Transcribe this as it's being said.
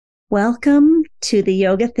Welcome to the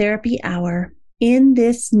Yoga Therapy Hour. In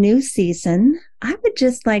this new season, I would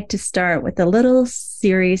just like to start with a little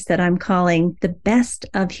series that I'm calling The Best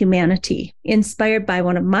of Humanity, inspired by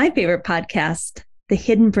one of my favorite podcasts, The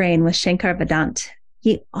Hidden Brain with Shankar Vedant.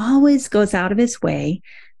 He always goes out of his way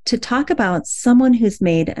to talk about someone who's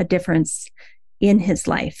made a difference in his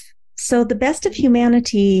life. So the best of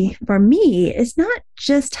humanity for me is not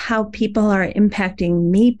just how people are impacting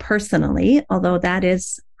me personally, although that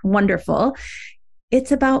is wonderful.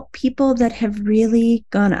 It's about people that have really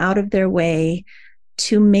gone out of their way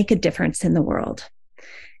to make a difference in the world.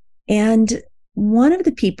 And one of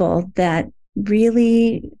the people that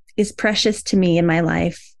really is precious to me in my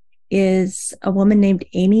life is a woman named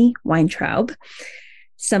Amy Weintraub.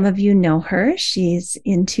 Some of you know her. She's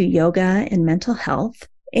into yoga and mental health.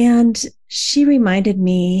 And she reminded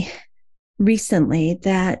me recently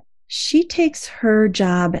that she takes her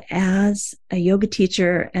job as a yoga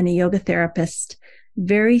teacher and a yoga therapist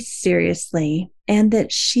very seriously, and that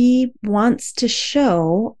she wants to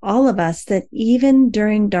show all of us that even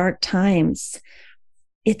during dark times,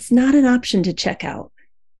 it's not an option to check out,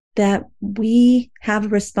 that we have a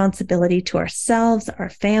responsibility to ourselves, our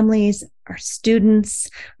families, our students,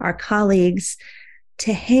 our colleagues,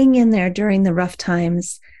 to hang in there during the rough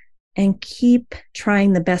times and keep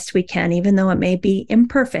trying the best we can, even though it may be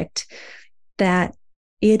imperfect, that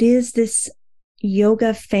it is this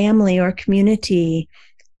yoga family or community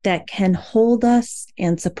that can hold us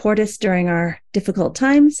and support us during our difficult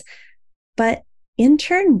times. But in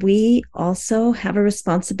turn, we also have a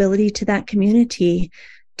responsibility to that community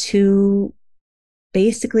to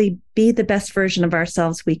basically be the best version of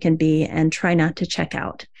ourselves we can be and try not to check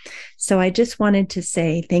out. So I just wanted to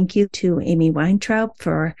say thank you to Amy Weintraub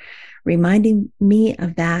for reminding me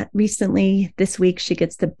of that recently. This week, she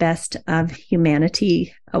gets the Best of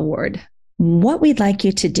Humanity Award. What we'd like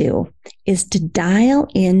you to do is to dial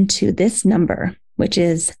into this number, which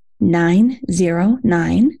is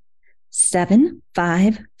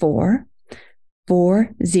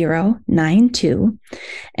 909-754-4092,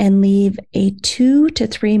 and leave a 2 to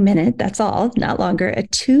 3 minute, that's all, not longer, a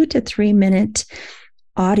 2 to 3 minute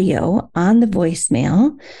audio on the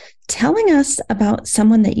voicemail telling us about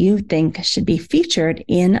someone that you think should be featured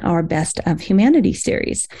in our Best of Humanity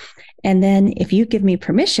series. And then if you give me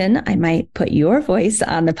permission, I might put your voice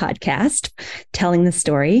on the podcast telling the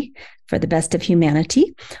story for the Best of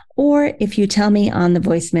Humanity. Or if you tell me on the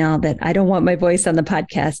voicemail that I don't want my voice on the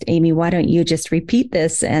podcast, Amy, why don't you just repeat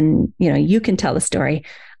this and you can tell the story,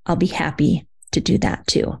 I'll be happy to do that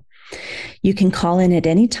too. You can call in at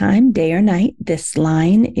any time, day or night. This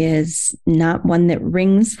line is not one that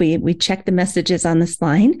rings. We check the messages on this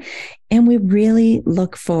line, and we really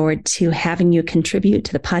look forward to having you contribute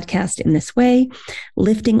to the podcast in this way,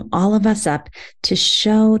 lifting all of us up to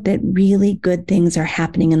show that really good things are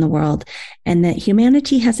happening in the world and that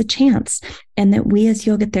humanity has a chance, and that we as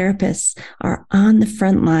yoga therapists are on the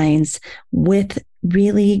front lines with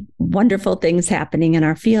really wonderful things happening in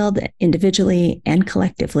our field individually and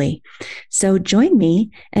collectively. So join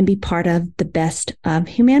me and be part of the Best of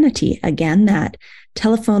Humanity. Again, that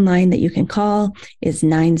telephone line that you can call is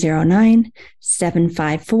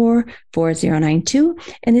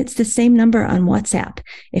 909-754-4092. And it's the same number on WhatsApp.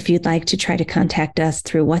 If you'd like to try to contact us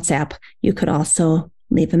through WhatsApp, you could also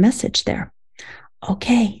leave a message there.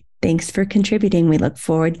 Okay. Thanks for contributing. We look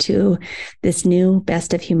forward to this new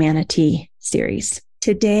Best of Humanity series.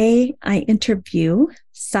 Today, I interview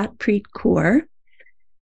Satpreet Kaur.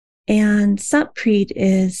 And Satpreet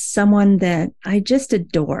is someone that I just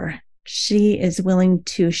adore. She is willing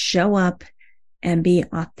to show up and be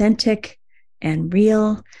authentic and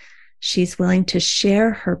real. She's willing to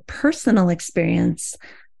share her personal experience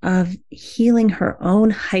of healing her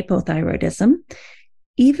own hypothyroidism,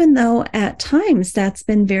 even though at times that's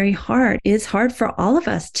been very hard. It is hard for all of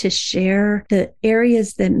us to share the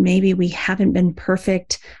areas that maybe we haven't been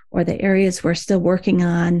perfect, or the areas we're still working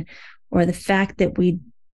on, or the fact that we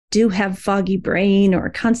do have foggy brain or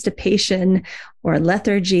constipation or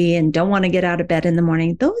lethargy and don't want to get out of bed in the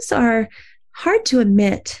morning. Those are hard to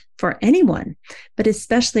admit for anyone, but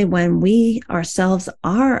especially when we ourselves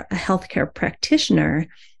are a healthcare practitioner,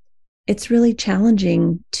 it's really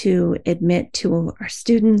challenging to admit to our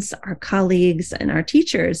students, our colleagues, and our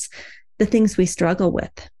teachers the things we struggle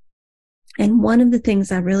with. And one of the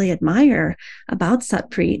things I really admire about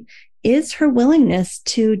Satpreet is her willingness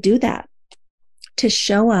to do that, to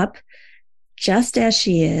show up just as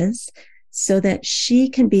she is so that she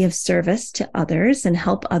can be of service to others and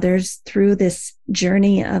help others through this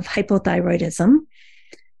journey of hypothyroidism,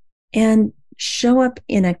 and show up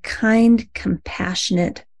in a kind,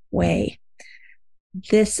 compassionate way.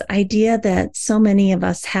 this idea that so many of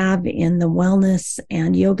us have in the wellness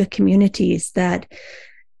and yoga communities that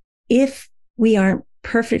if we aren't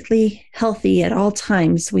perfectly healthy at all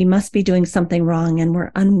times, we must be doing something wrong and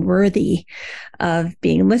we're unworthy of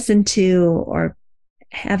being listened to or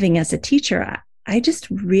having as a teacher. I just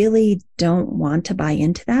really don't want to buy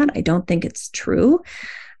into that. I don't think it's true.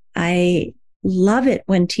 I love it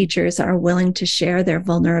when teachers are willing to share their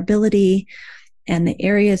vulnerability and the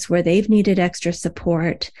areas where they've needed extra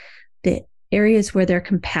support, the areas where they're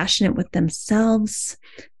compassionate with themselves,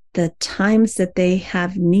 the times that they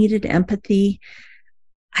have needed empathy.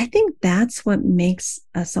 I think that's what makes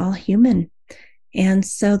us all human. And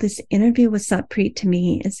so this interview with Satpreet to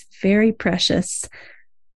me is very precious.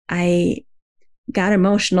 I got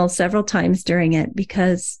emotional several times during it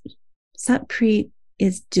because Satpreet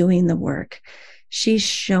is doing the work. She's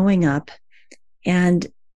showing up. And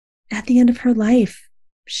at the end of her life,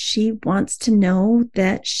 she wants to know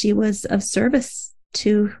that she was of service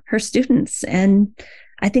to her students. And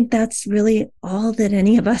I think that's really all that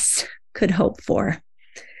any of us could hope for.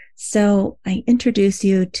 So I introduce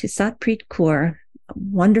you to Satpreet Kaur, a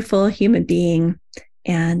wonderful human being,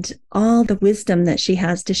 and all the wisdom that she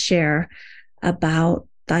has to share about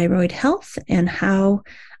thyroid health and how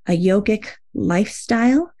a yogic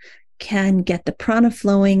lifestyle can get the prana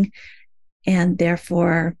flowing, and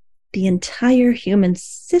therefore the entire human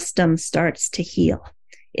system starts to heal.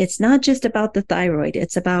 It's not just about the thyroid,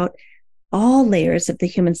 it's about all layers of the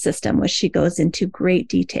human system, which she goes into great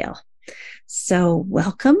detail. So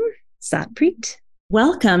welcome, Satpreet.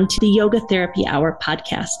 Welcome to the Yoga Therapy Hour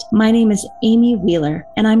podcast. My name is Amy Wheeler,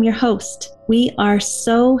 and I'm your host. We are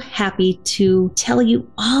so happy to tell you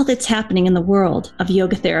all that's happening in the world of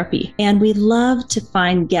yoga therapy. And we love to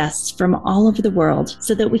find guests from all over the world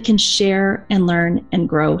so that we can share and learn and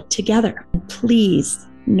grow together. Please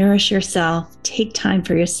nourish yourself, take time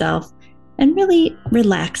for yourself, and really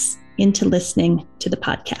relax into listening to the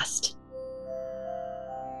podcast.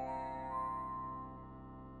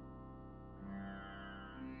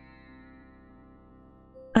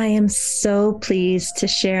 I am so pleased to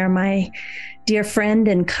share my dear friend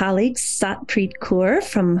and colleague, Satpreet Kaur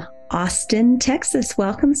from Austin, Texas.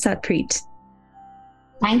 Welcome, Satpreet.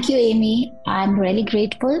 Thank you, Amy. I'm really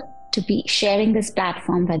grateful to be sharing this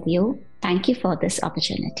platform with you. Thank you for this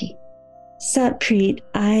opportunity. Satpreet,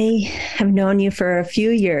 I have known you for a few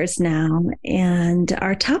years now, and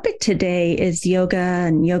our topic today is yoga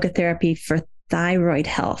and yoga therapy for thyroid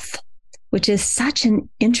health, which is such an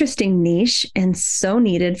interesting niche and so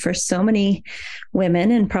needed for so many women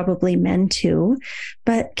and probably men too.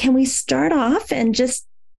 But can we start off and just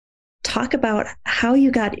talk about how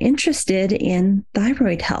you got interested in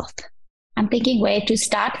thyroid health? I'm thinking where to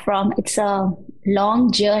start from. It's a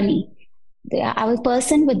long journey. I was a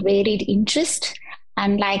person with varied interest,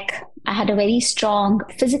 and I had a very strong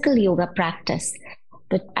physical yoga practice.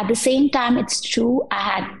 But at the same time, it's true, I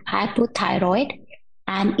had hypothyroid.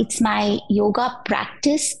 And it's my yoga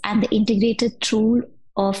practice and the integrated tool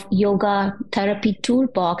of yoga therapy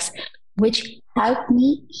toolbox, which helped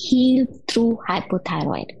me heal through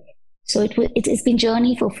hypothyroid. So it's been a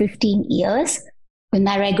journey for 15 years. In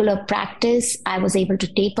my regular practice, I was able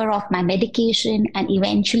to taper off my medication, and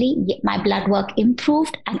eventually my blood work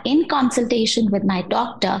improved. And in consultation with my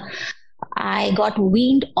doctor, I got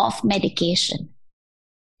weaned off medication.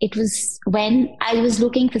 It was when I was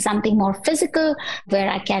looking for something more physical where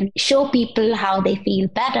I can show people how they feel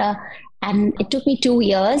better. And it took me 2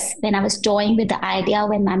 years when I was toying with the idea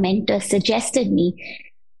when my mentor suggested me.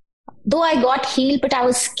 Though I got healed, but I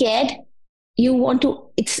was scared.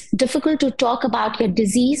 It's difficult to talk about your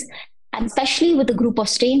disease, and especially with a group of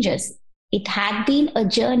strangers. It had been a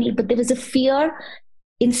journey, but there was a fear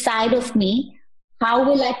inside of me. How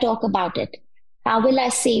will I talk about it? How will I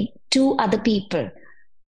say to other people?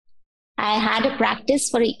 I had a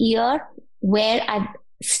practice for a year where I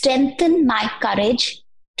strengthened my courage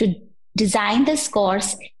to design this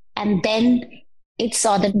course, and then it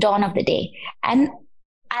saw the dawn of the day. And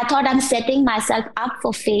I thought I'm setting myself up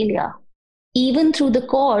for failure. Even through the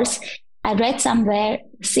course, I read somewhere,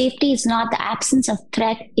 safety is not the absence of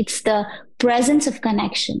threat, it's the presence of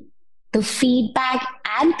connection. The feedback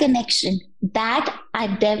and connection that I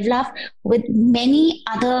developed with many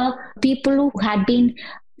other people who had been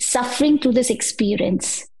suffering through this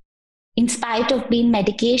experience. In spite of being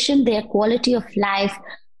medication, their quality of life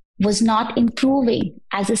was not improving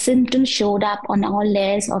as the symptoms showed up on all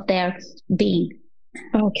layers of their being.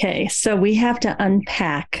 Okay, so we have to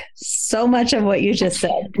unpack so much of what you just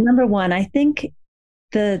said. Number one, I think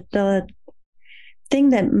the thing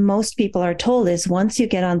that most people are told is once you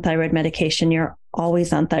get on thyroid medication, you're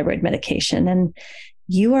always on thyroid medication. And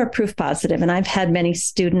you are proof positive. And I've had many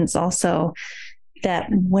students also that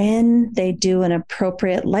when they do an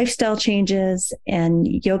appropriate lifestyle changes and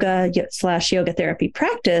yoga/yoga therapy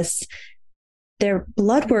practice, their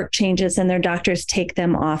blood work changes and their doctors take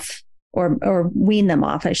them off or wean them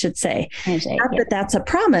off, I should say. Not that that's a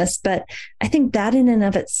promise, but I think that in and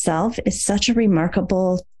of itself is such a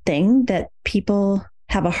remarkable thing that people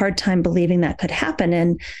have a hard time believing that could happen.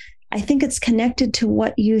 And I think it's connected to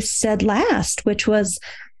what you said last, which was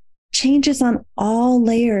changes on all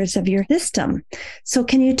layers of your system. So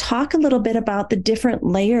can you talk a little bit about the different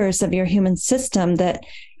layers of your human system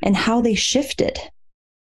and how they shifted?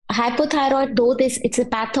 Hypothyroid, though it's a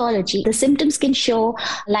pathology, the symptoms can show,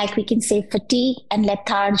 like we can say, fatigue and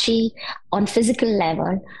lethargy on physical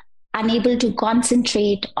level, unable to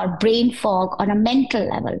concentrate, or brain fog on a mental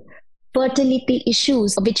level, fertility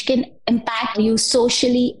issues, which can impact you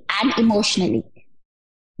socially and emotionally.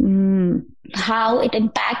 How it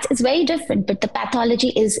impacts is very different, but the pathology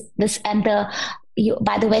is this, and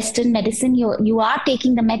by the Western medicine, you are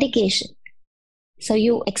taking the medication. So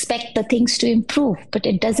you expect the things to improve, but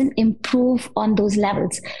it doesn't improve on those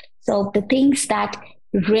levels. So the things that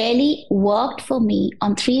really worked for me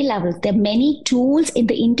on 3 levels, there are many tools in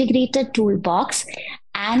the integrated toolbox.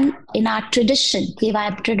 And in our tradition,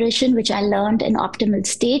 KYM tradition, which I learned in Optimal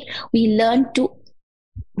State, we learned to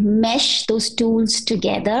mesh those tools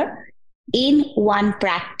together in one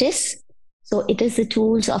practice. So it is the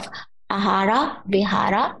tools of Ahara,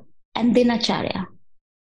 Vihara, and Dinacharya.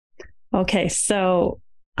 Okay, so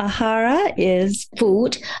Ahara is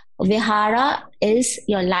food, Vihara is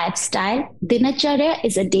your lifestyle, Dinacharya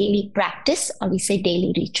is a daily practice, or we say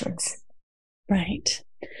daily rituals. Right.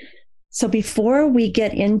 So before we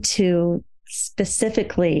get into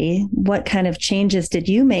specifically what kind of changes did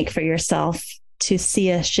you make for yourself to see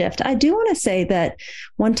a shift, I do want to say that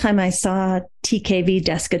one time I saw TKV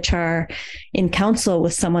Deskachar in counsel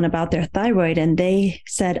with someone about their thyroid, and they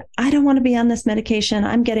said, I don't want to be on this medication,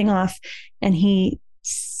 I'm getting off. And he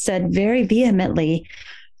said very vehemently,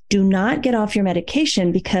 do not get off your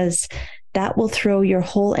medication because that will throw your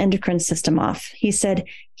whole endocrine system off. He said,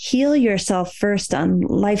 heal yourself first on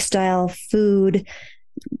lifestyle, food,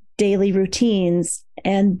 daily routines.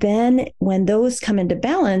 And then when those come into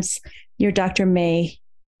balance, your doctor may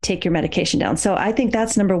take your medication down. So I think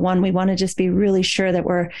that's number one. We want to just be really sure that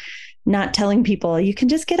we're not telling people you can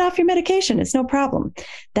just get off your medication. It's no problem.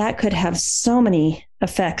 That could have so many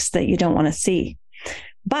effects that you don't want to see.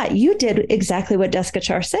 But you did exactly what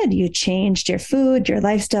Deskachar said. You changed your food, your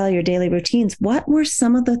lifestyle, your daily routines. What were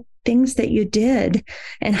some of the things that you did?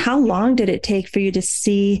 And how long did it take for you to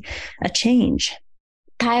see a change?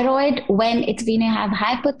 Thyroid, when you have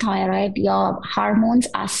hypothyroid, your hormones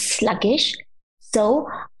are sluggish. So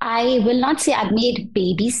I will not say I've made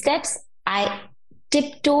baby steps. I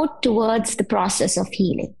tiptoed towards the process of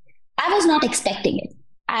healing. I was not expecting it.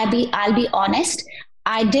 I'll be honest.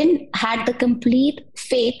 I didn't had the complete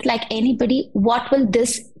faith like anybody. What will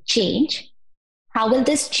this change? How will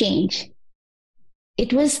this change?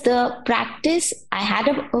 It was the practice. I had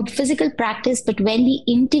a physical practice, but when we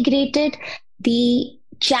integrated the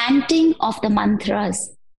chanting of the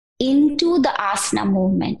mantras into the asana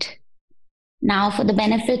movement. Now, for the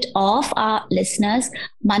benefit of our listeners,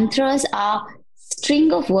 mantras are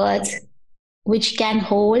string of words which can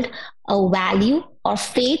hold a value or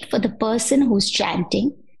faith for the person who's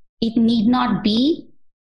chanting. It need not be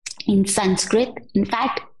in Sanskrit. In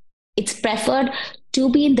fact, it's preferred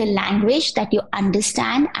to be in the language that you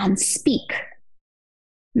understand and speak.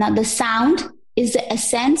 Now, the sound is the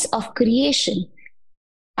essence of creation.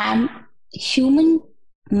 And human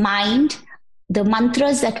mind, the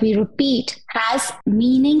mantras that we repeat has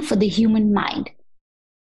meaning for the human mind.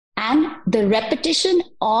 And the repetition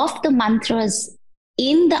of the mantras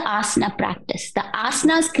in the asana practice, the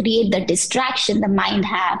asanas create the distraction the mind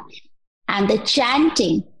have, and the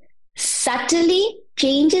chanting subtly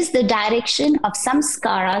changes the direction of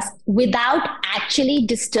samskaras without actually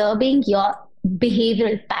disturbing your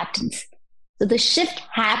behavioral patterns. So the shift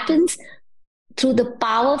happens through the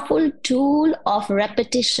powerful tool of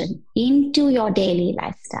repetition into your daily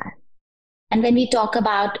lifestyle. And when we talk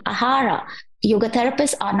about Ahara, yoga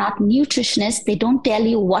therapists are not nutritionists. They don't tell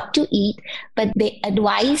you what to eat, but they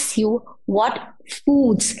advise you what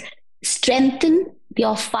foods strengthen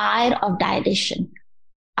your fire of digestion.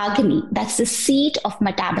 Agni, that's the seat of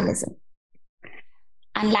metabolism.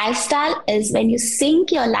 And lifestyle is when you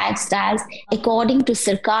sync your lifestyles according to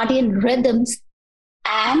circadian rhythms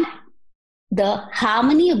and the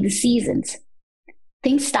harmony of the seasons,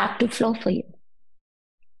 things start to flow for you.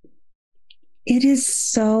 It is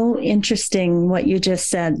so interesting what you just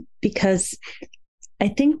said, because I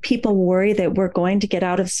think people worry that we're going to get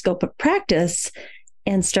out of scope of practice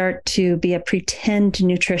and start to be a pretend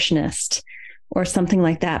nutritionist or something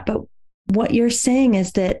like that. But what you're saying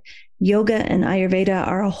is that yoga and Ayurveda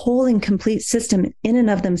are a whole and complete system in and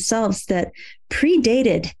of themselves that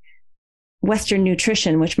predated Western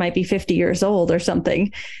nutrition, which might be 50 years old or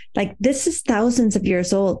something. Like, this is thousands of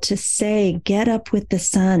years old to say, get up with the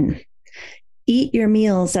sun, eat your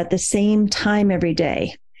meals at the same time every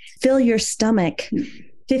day, fill your stomach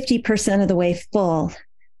 50% of the way full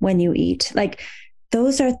when you eat. Like,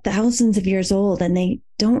 those are thousands of years old, and they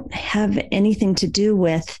don't have anything to do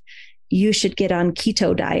with you should get on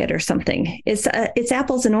keto diet or something. It's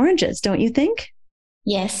apples and oranges, don't you think?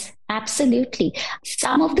 Yes, absolutely.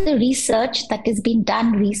 Some of the research that has been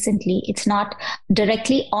done recently, it's not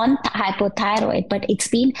directly on hypothyroid, but it's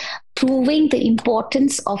been proving the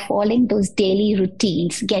importance of following those daily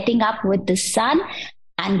routines, getting up with the sun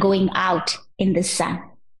and going out in the sun.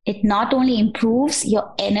 It not only improves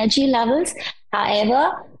your energy levels,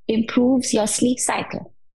 however, improves your sleep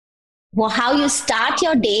cycle. Well, how you start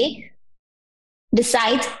your day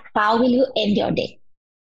decides how will you end your day.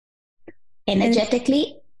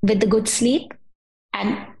 Energetically, with the good sleep,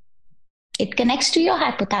 and it connects to your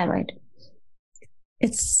hypothyroid.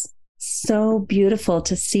 It's so beautiful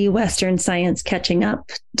to see Western science catching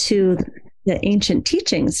up to the ancient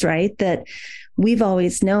teachings, right? That we've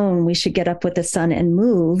always known we should get up with the sun and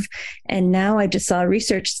move. And now I just saw a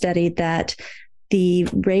research study that the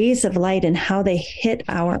rays of light and how they hit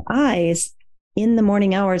our eyes in the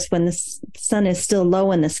morning hours when the sun is still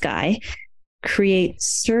low in the sky create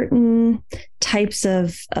certain types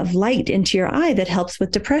of light into your eye that helps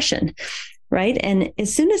with depression, right? And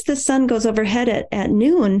as soon as the sun goes overhead at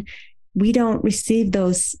noon, we don't receive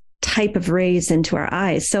those type of rays into our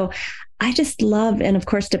eyes. So I just love, and of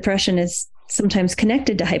course, depression is sometimes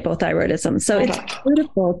connected to hypothyroidism. So it's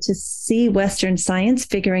beautiful to see Western science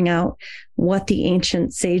figuring out what the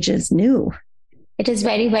ancient sages knew. It is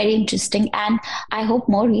very, very interesting. And I hope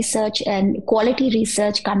more research and quality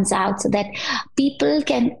research comes out so that people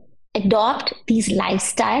can adopt these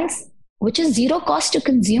lifestyles, which is zero cost to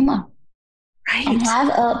consumer, right, and have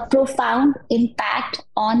a profound impact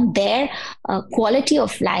on their quality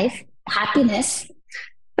of life, happiness.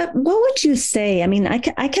 But what would you say? I mean, I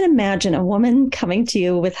can imagine a woman coming to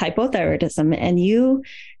you with hypothyroidism, and you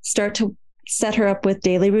start to set her up with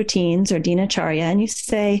daily routines or dinacharya, and you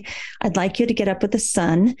say, I'd like you to get up with the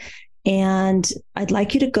sun, and I'd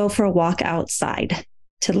like you to go for a walk outside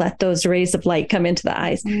to let those rays of light come into the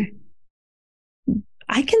eyes.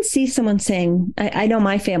 I can see someone saying, I know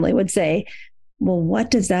my family would say, well,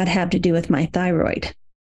 what does that have to do with my thyroid?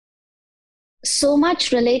 So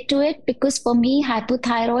much relate to it, because for me,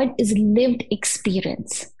 hypothyroid is lived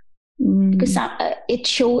experience. Because it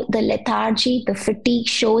shows the lethargy, the fatigue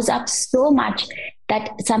shows up so much that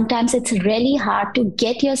sometimes it's really hard to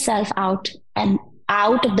get yourself out and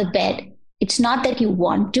out of the bed. It's not that you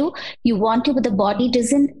want to, but the body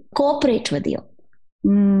doesn't cooperate with you.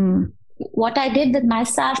 What I did with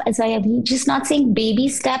myself is I'm just not saying baby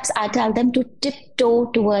steps. I tell them to tiptoe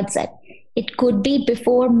towards it. It could be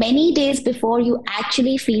many days before you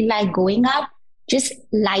actually feel like going out, just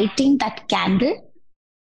lighting that candle.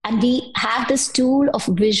 And we have this tool of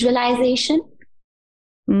visualization.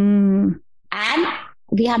 And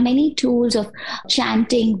we have many tools of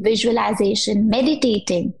chanting, visualization,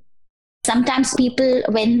 meditating. Sometimes people,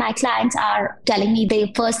 when my clients are telling me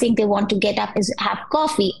the first thing they want to get up is have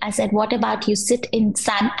coffee, I said, what about you sit in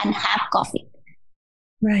sun and have coffee?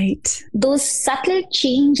 Right. Those subtle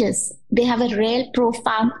changes, they have a real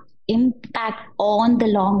profound impact on the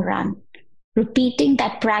long run. Repeating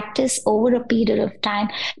that practice over a period of time,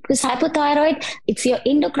 because hypothyroid, it's your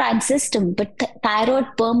endocrine system, but thyroid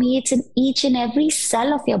permeates in each and every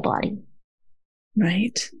cell of your body.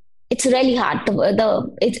 Right. It's really hard.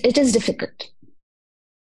 It is difficult.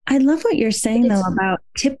 I love what you're saying, though, about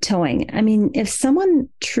tiptoeing. I mean, if someone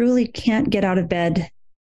truly can't get out of bed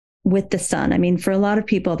with the sun, I mean, for a lot of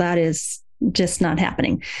people, that is just not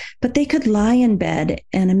happening. But they could lie in bed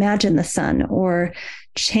and imagine the sun, or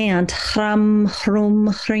chant hram, hrum,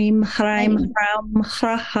 hrim, hraim, hram,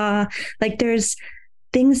 hraha. Like, there's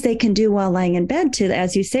things they can do while lying in bed to,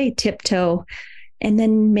 as you say, tiptoe. And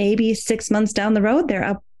then maybe 6 months down the road, they're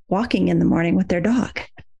up walking in the morning with their dog.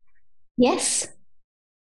 Yes.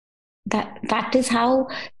 That is how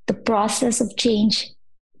the process of change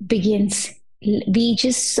begins. We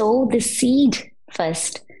just sow the seed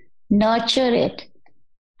first, nurture it.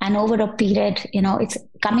 And over a period, it's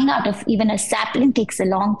coming out of even a sapling takes a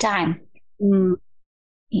long time.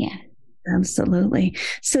 Yeah. Absolutely.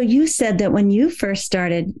 So you said that when you first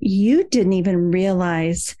started, you didn't even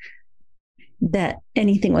realize that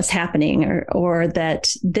anything was happening or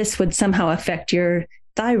that this would somehow affect your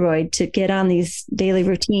thyroid to get on these daily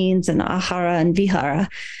routines and ahara and vihara.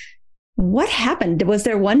 What happened? Was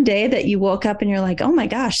there one day that you woke up and you're like, oh my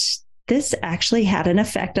gosh, this actually had an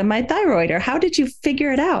effect on my thyroid? Or how did you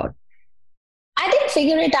figure it out? I didn't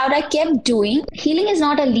figure it out. I kept doing. Healing is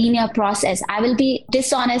not a linear process. I will be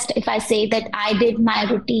dishonest if I say that I did my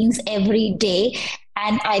routines every day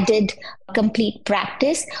and I did complete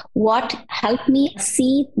practice. What helped me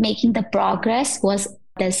see making the progress was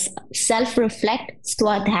this self-reflect,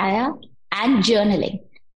 swadhyaya, and journaling.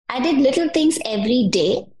 I did little things every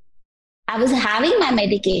day. I was having my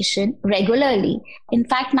medication regularly. In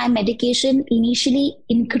fact, my medication initially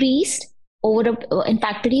increased in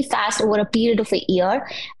fact, pretty fast over a period of a year.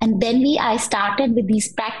 And then I started with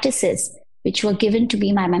these practices, which were given to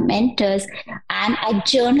me by my mentors. And I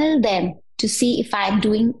journaled them to see if I'm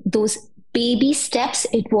doing those baby steps.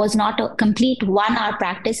 It was not a complete 1 hour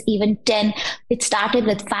practice, even 10. It started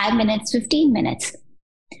with 5 minutes, 15 minutes.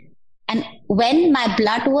 And when my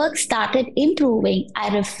blood work started improving, I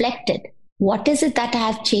reflected, what is it that I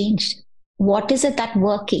have changed? What is it that's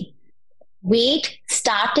working? Weight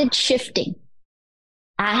started shifting.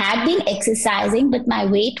 I had been exercising, but my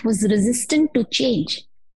weight was resistant to change.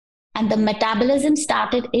 And the metabolism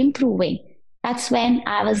started improving. That's when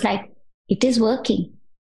I was like, it is working.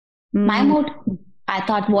 My mode, I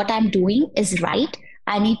thought what I'm doing is right.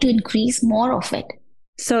 I need to increase more of it.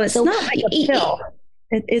 So it's not like a pill.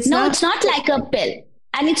 It's not like a pill.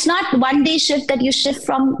 And it's not one day shift that you shift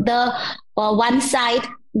from the one side,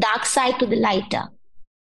 dark side to the lighter.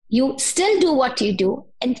 You still do what you do,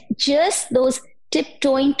 and just those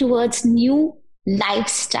tiptoeing towards new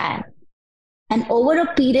lifestyle. And over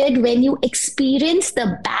a period when you experience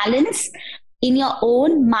the balance in your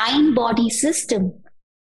own mind-body system,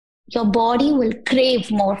 your body will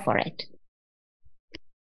crave more for it.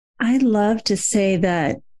 I love to say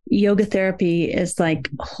that yoga therapy is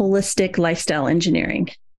like holistic lifestyle engineering,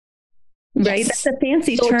 right? Yes, that's a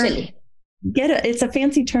fancy term. It's a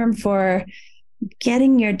fancy term for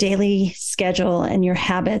getting your daily schedule and your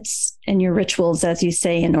habits and your rituals, as you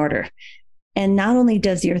say, in order. And not only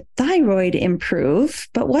does your thyroid improve,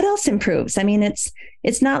 but what else improves? I mean,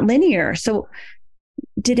 it's not linear. So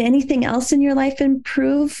did anything else in your life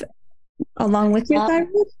improve along with your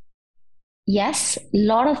thyroid? Yes, a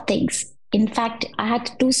lot of things. In fact, I had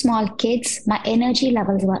 2 small kids. My energy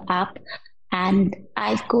levels were up and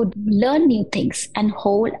I could learn new things and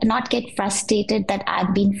not get frustrated that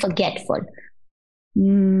I've been forgetful.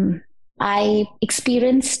 I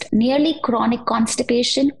experienced nearly chronic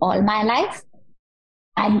constipation all my life,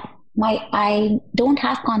 and I don't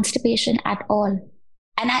have constipation at all.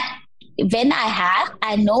 And when I have,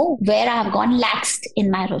 I know where I have gone laxed in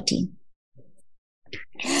my routine.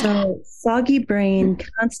 So soggy brain,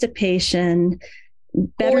 constipation,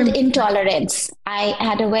 cold intolerance. I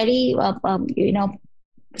had a very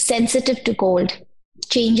sensitive to cold,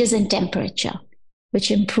 changes in temperature, which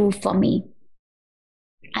improved for me.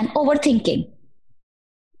 And overthinking.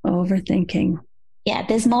 Yeah,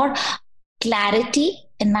 there's more clarity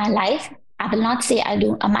in my life. I will not say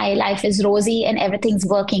my life is rosy and everything's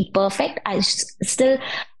working perfect. Still,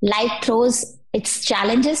 life throws its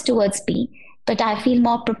challenges towards me, but I feel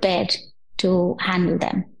more prepared to handle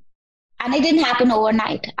them. And it didn't happen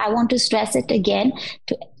overnight. I want to stress it again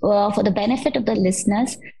for the benefit of the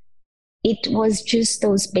listeners. It was just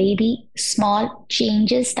those baby, small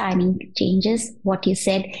changes, tiny changes, what you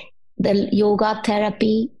said, the yoga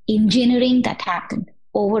therapy, engineering that happened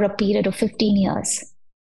over a period of 15 years.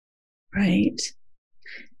 Right.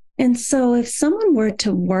 And so if someone were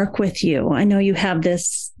to work with you, I know you have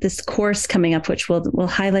this course coming up, which we'll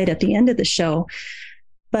highlight at the end of the show,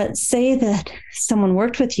 but say that someone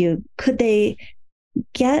worked with you, could they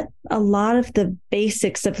get a lot of the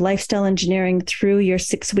basics of lifestyle engineering through your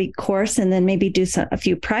 6-week course and then maybe do a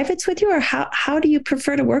few privates with you? Or how do you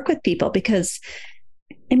prefer to work with people? Because,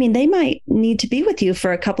 I mean, they might need to be with you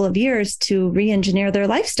for a couple of years to re-engineer their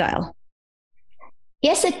lifestyle.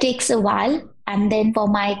 Yes, it takes a while. And then for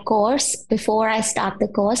my course, before I start the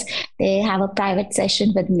course, they have a private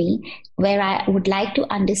session with me where I would like to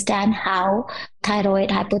understand how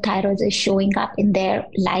hypothyroid is showing up in their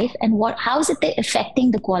life and how is it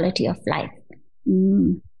affecting the quality of life.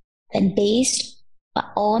 And based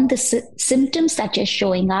on the symptoms that are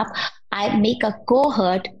showing up, I make a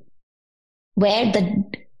cohort where the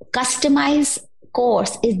customized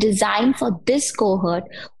course is designed for this cohort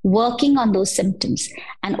working on those symptoms.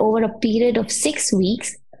 And over a period of 6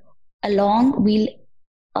 weeks, we'll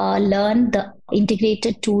learn the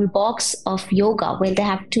integrated toolbox of yoga, where they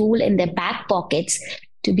have tool in their back pockets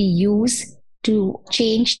to be used to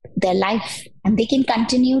change their life, and they can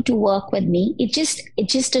continue to work with me. It's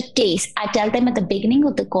just a taste. I tell them at the beginning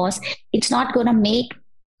of the course, it's not going to make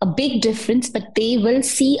a big difference, but they will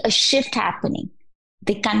see a shift happening.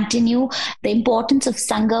 They continue the importance of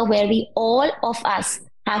Sangha, where we all of us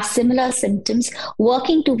have similar symptoms,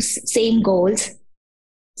 working to same goals.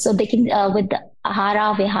 So they can, with the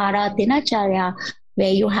Ahara, Vihara, Dinacharya,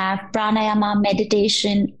 where you have pranayama,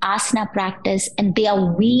 meditation, asana practice, and they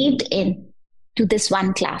are weaved in to this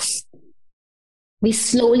one class. We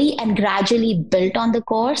slowly and gradually built on the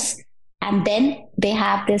course, and then they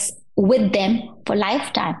have this with them for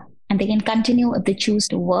lifetime, and they can continue if they choose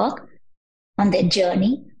to work on their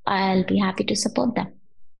journey. I'll be happy to support them.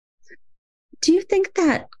 Do you think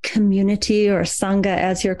that community, or Sangha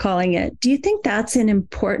as you're calling it, do you think that's an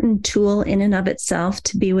important tool in and of itself,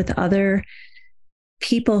 to be with other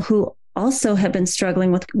people who also have been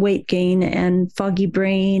struggling with weight gain and foggy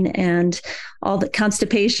brain and all the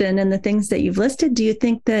constipation and the things that you've listed? Do you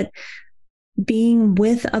think that being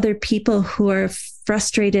with other people who are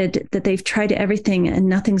frustrated that they've tried everything and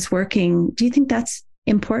nothing's working, do you think that's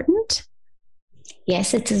important?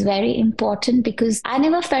 Yes, it is very important, because I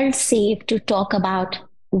never felt safe to talk about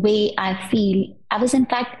way I feel.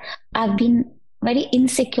 I've been a very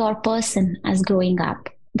insecure person as growing up.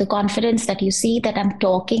 The confidence that you see that I'm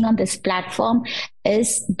talking on this platform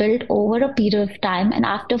is built over a period of time, and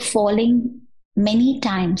after falling many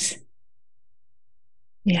times.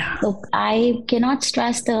 Yeah. So I cannot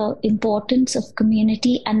stress the importance of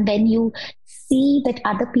community. And when you see that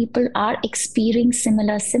other people are experiencing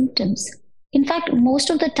similar symptoms, in fact, most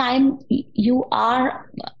of the time you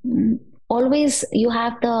are always, you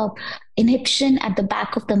have the inhibition at the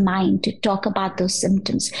back of the mind to talk about those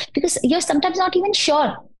symptoms, because you're sometimes not even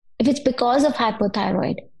sure if it's because of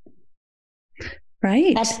hypothyroid.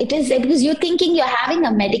 Right. That it is because you're thinking you're having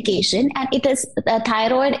a medication, and it is, the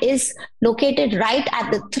thyroid is located right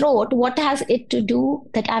at the throat. What has it to do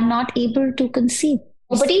that I'm not able to conceive?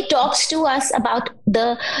 Nobody talks to us about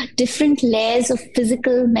the different layers of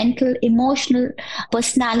physical, mental, emotional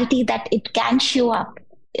personality that it can show up.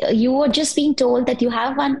 You are just being told that you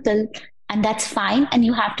have one pill and that's fine, and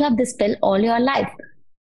you have to have this pill all your life.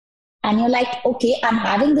 And you're like, okay, I'm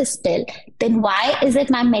having this pill. Then why is it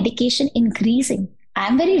my medication increasing?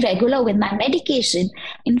 I'm very regular with my medication.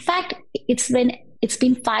 In fact, it's been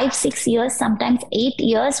 5-6 years, sometimes 8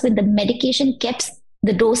 years, when the medication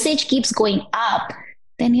the dosage keeps going up.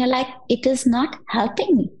 Then you're like, it is not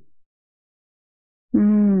helping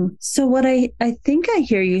me. So what I think I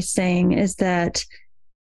hear you saying is that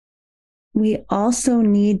we also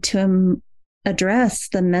need to address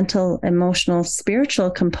the mental, emotional,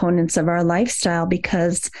 spiritual components of our lifestyle,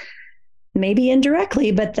 because maybe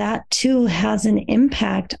indirectly, but that too has an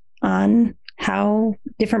impact on how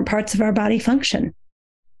different parts of our body function,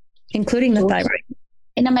 including the thyroid.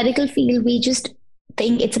 In a medical field, we just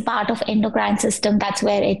think it's a part of endocrine system. That's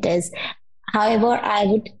where it is. However, I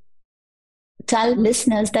would tell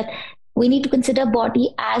listeners that we need to consider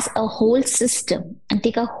body as a whole system and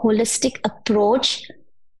take a holistic approach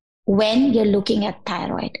when you're looking at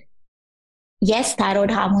thyroid. Yes,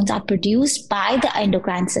 thyroid hormones are produced by the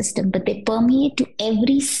endocrine system, but they permeate to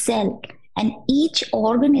every cell, and each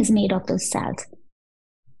organ is made of those cells.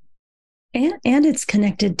 And it's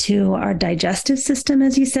connected to our digestive system,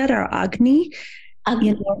 as you said, our Agni.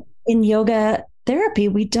 You know, in yoga therapy,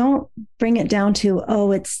 we don't bring it down to,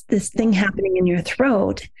 oh, it's this thing happening in your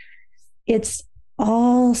throat. It's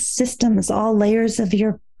all systems, all layers of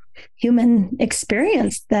your human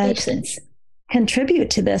experience that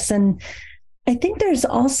contribute to this. And I think there's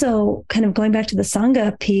also, kind of going back to the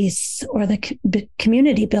Sangha piece or the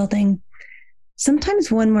community building,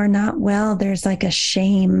 sometimes when we're not well, there's like a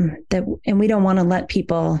shame and we don't want to let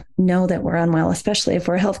people know that we're unwell, especially if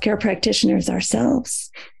we're healthcare practitioners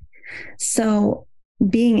ourselves. So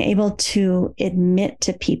being able to admit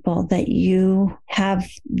to people that you have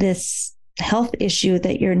this health issue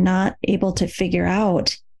that you're not able to figure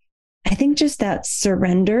out, I think just that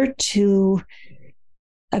surrender to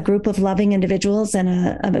a group of loving individuals and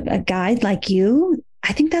a guide like you,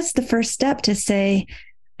 I think that's the first step to say,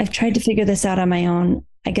 I've tried to figure this out on my own.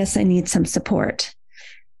 I guess I need some support.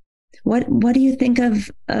 What do you think of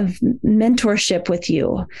mentorship with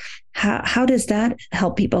you? How does that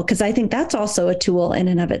help people? Because I think that's also a tool in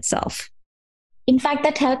and of itself. In fact,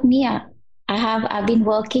 that helped me. I've been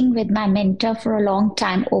working with my mentor for a long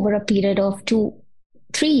time, over a period of 2-3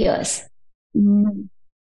 years.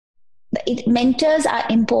 Mentors are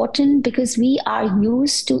important because we are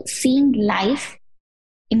used to seeing life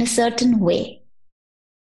in a certain way.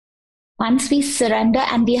 Once we surrender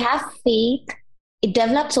and we have faith, it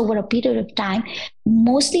develops over a period of time.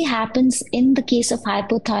 Mostly happens in the case of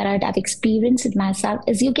hypothyroid, I've experienced it myself,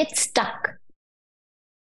 is you get stuck.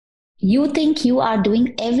 You think you are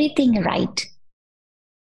doing everything right.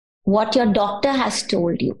 What your doctor has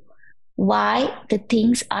told you, why the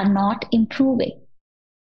things are not improving.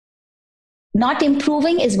 Not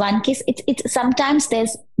improving is one case. It's sometimes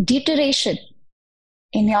there's deterioration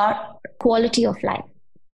in your quality of life.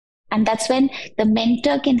 And that's when the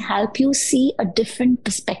mentor can help you see a different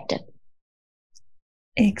perspective.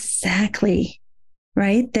 Exactly.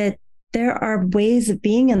 Right? That there are ways of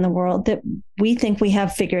being in the world that we think we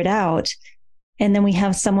have figured out. And then we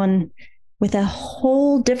have someone with a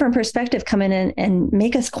whole different perspective come in and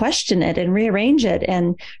make us question it and rearrange it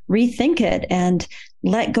and rethink it and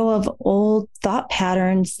let go of old thought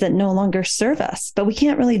patterns that no longer serve us. But we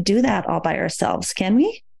can't really do that all by ourselves, can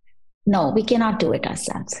we? No, we cannot do it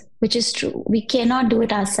ourselves, which is true. We cannot do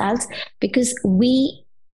it ourselves because we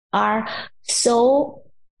are so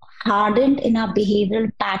hardened in our behavioral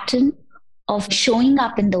pattern of showing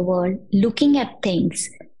up in the world, looking at things,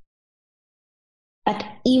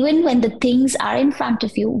 that even when the things are in front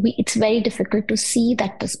of you, it's very difficult to see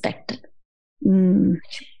that perspective. And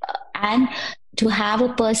to have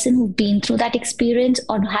a person who's been through that experience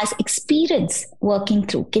or has experience working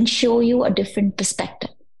through can show you a different perspective.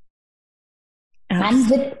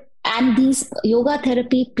 And these yoga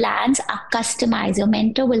therapy plans are customized. Your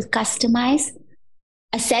mentor will customize,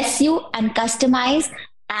 assess you, and customize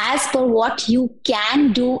as per what you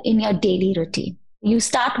can do in your daily routine. You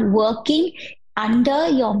start working under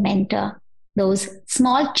your mentor, those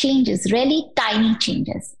small changes, really tiny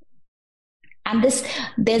changes. And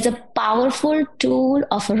there's a powerful tool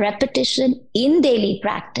of repetition in daily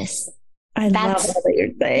practice. That's love what you're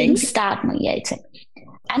saying.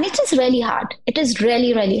 And it is really hard. It is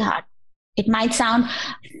really, really hard. It might sound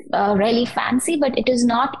really fancy, but it is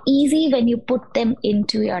not easy when you put them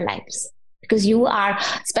into your lives. Because you are,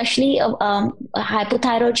 especially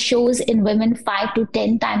hypothyroid shows in women 5 to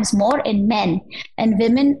 10 times more in men. And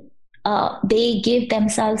women, they give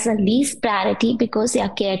themselves the least priority because they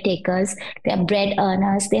are caretakers, they are bread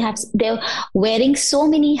earners, they're wearing so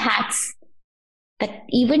many hats that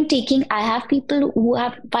even I have people who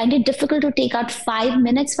find it difficult to take out 5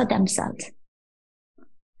 minutes for themselves.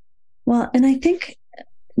 Well, and I think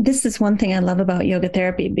this is one thing I love about yoga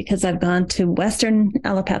therapy, because I've gone to Western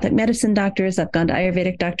allopathic medicine doctors, I've gone to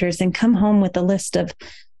Ayurvedic doctors, and come home with a list of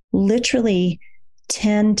literally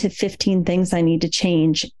 10 to 15 things I need to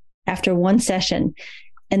change after one session.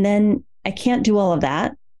 And then I can't do all of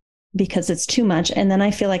that because it's too much. And then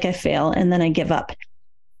I feel like I fail and then I give up.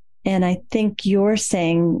 And I think you're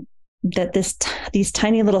saying that these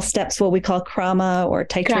tiny little steps, what we call krama or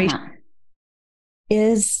titration,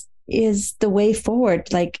 is the way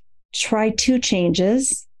forward. Like, try 2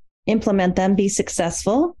 changes, implement them, be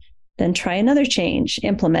successful, then try another change,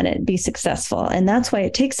 implement it, be successful. And that's why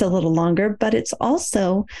it takes a little longer, but it's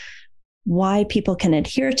also why people can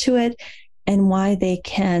adhere to it and why they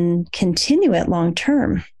can continue it long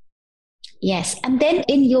term. Yes. And then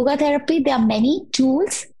in yoga therapy, there are many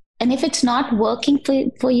tools. And if it's not working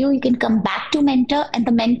for you, you can come back to mentor, and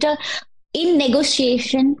the mentor, in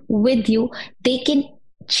negotiation with you, they can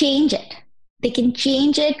change it. They can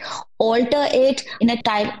change it, alter it in a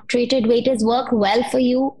titrated way. It has worked well for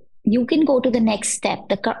you. You can go to the next step,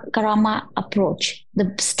 the karma approach,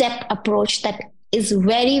 the step approach that is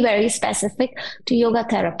very, very specific to yoga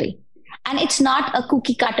therapy. And it's not a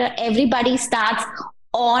cookie cutter. Everybody starts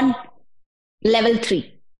on level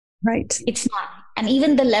 3. Right. It's not. And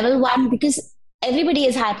even the level 1, because everybody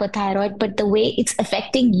is hypothyroid, but the way it's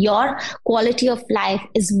affecting your quality of life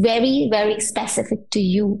is very, very specific to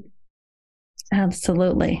you.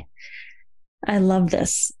 Absolutely. I love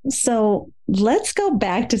this. So let's go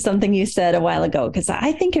back to something you said a while ago, because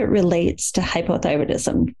I think it relates to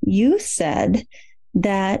hypothyroidism. You said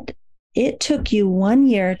that it took you 1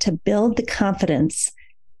 year to build the confidence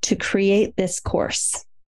to create this course.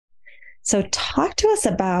 So talk to us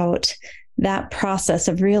about that process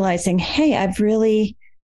of realizing, hey, I've really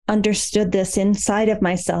understood this inside of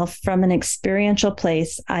myself from an experiential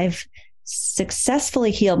place. I've successfully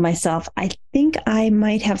healed myself. I think I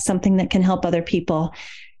might have something that can help other people.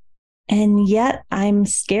 And yet I'm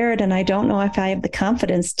scared and I don't know if I have the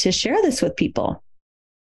confidence to share this with people.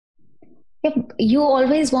 You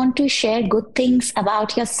always want to share good things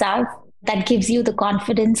about yourself that gives you the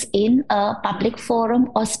confidence in a public forum,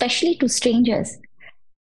 or especially to strangers.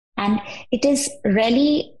 And it is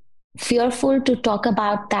really fearful to talk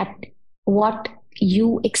about that, what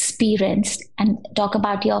you experienced and talk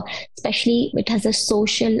about your, especially it has a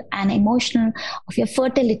social and emotional of your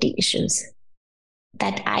fertility issues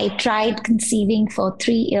that I tried conceiving for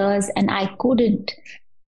 3 years and I couldn't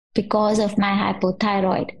because of my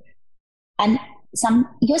hypothyroid. And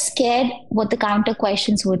you're scared what the counter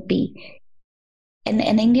questions would be. In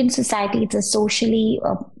Indian society, it's a socially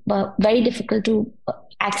very difficult to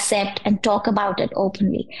accept and talk about it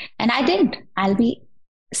openly. And I didn't.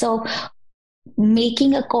 So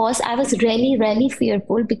making a course, I was really, really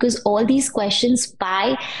fearful because all these questions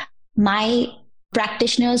by my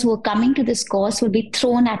practitioners who were coming to this course will be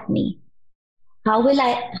thrown at me. How will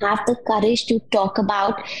I have the courage to talk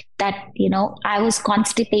about that, I was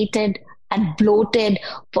constipated and bloated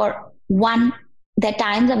for the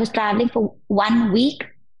times I was traveling for 1 week,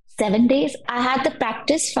 7 days. I had the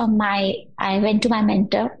practice I went to my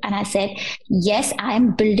mentor and I said, yes, I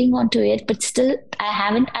am building onto it, but still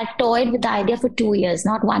I toyed with the idea for 2 years,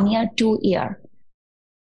 not 1 year, 2 years.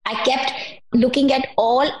 I kept looking at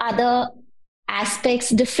all other aspects,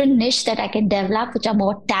 different niche that I can develop, which are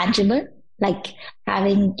more tangible, like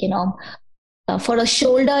having, for a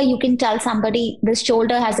shoulder, you can tell somebody this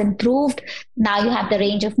shoulder has improved. Now you have the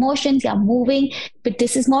range of motions, you're moving, but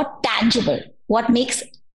this is more tangible. What makes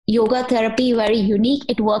yoga therapy very unique,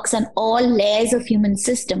 it works on all layers of human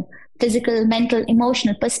system, physical, mental,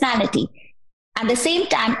 emotional, personality. At the same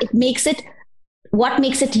time, what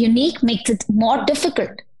makes it unique makes it more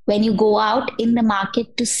difficult when you go out in the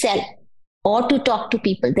market to sell or to talk to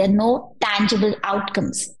people. There are no tangible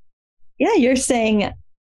outcomes. Yeah, you're saying,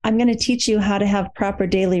 I'm going to teach you how to have proper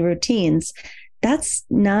daily routines. That's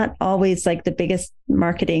not always like the biggest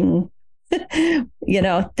marketing,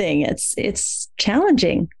 thing. It's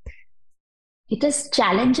challenging. It is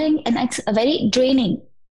challenging and it's very draining.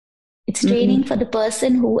 It's draining for the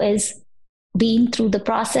person who is being through the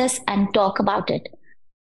process and talk about it.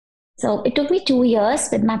 So it took me 2 years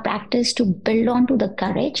with my practice to build onto the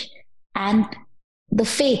courage and the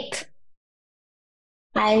faith.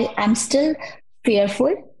 I'm still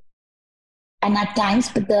fearful and at times,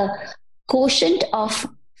 but the quotient of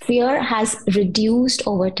fear has reduced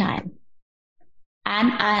over time.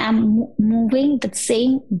 And I am moving the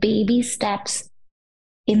same baby steps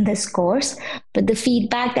in this course, but the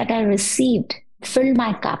feedback that I received filled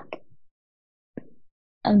my cup.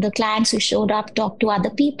 And the clients who showed up talked to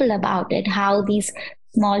other people about it, how these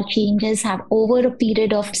small changes have over a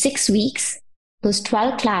period of 6 weeks, those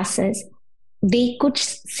 12 classes, they could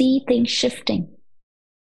see things shifting.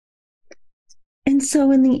 And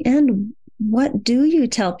so in the end, what do you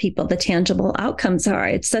tell people the tangible outcomes are?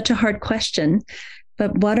 It's such a hard question,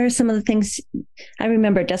 but what are some of the things? I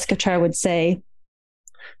remember Desikachar would say,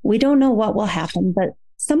 we don't know what will happen, but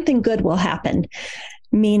something good will happen,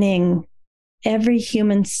 meaning every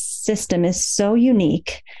human system is so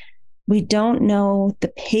unique. We don't know the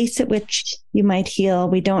pace at which you might heal.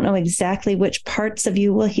 We don't know exactly which parts of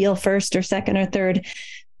you will heal first or second or third,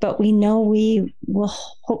 but we know we will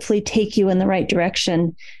hopefully take you in the right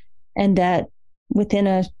direction and that within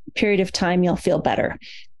a period of time, you'll feel better.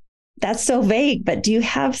 That's so vague, but do you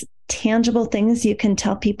have tangible things you can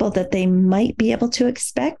tell people that they might be able to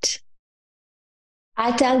expect?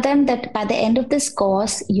 I tell them that by the end of this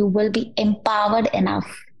course, you will be empowered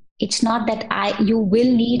enough. It's not that you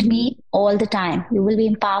will need me all the time. You will be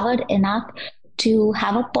empowered enough to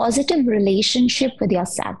have a positive relationship with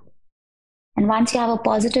yourself. And once you have a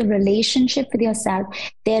positive relationship with yourself,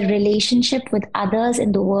 their relationship with others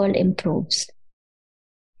in the world improves.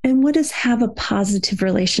 And what does have a positive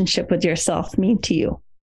relationship with yourself mean to you?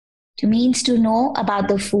 It means to know about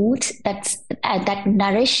the foods that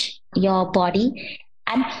nourish your body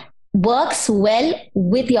and works well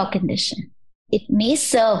with your condition. It may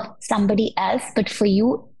serve somebody else, but for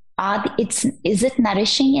you, is it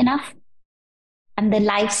nourishing enough? And the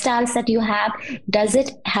lifestyles that you have, does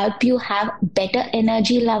it help you have better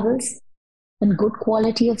energy levels and good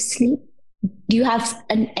quality of sleep? Do you have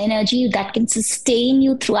an energy that can sustain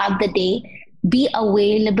you throughout the day, be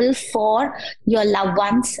available for your loved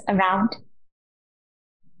ones around?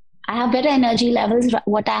 I have better energy levels,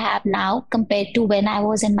 what I have now compared to when I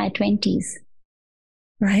was in my 20s.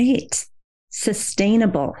 Right.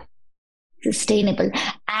 Sustainable.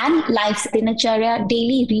 And life's dinacharya,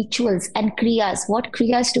 daily rituals and kriyas, what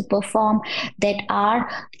kriyas to perform that are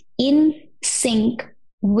in sync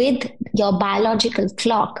with your biological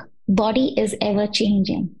clock. Body is ever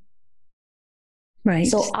changing. Right.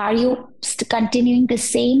 So are you continuing the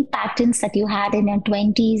same patterns that you had in your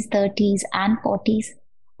 20s, 30s and 40s?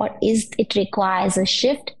 Or it requires a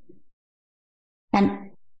shift?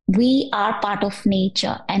 And we are part of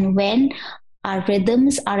nature. And when our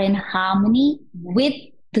rhythms are in harmony with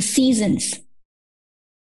the seasons.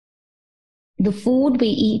 The food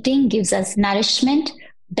we're eating gives us nourishment,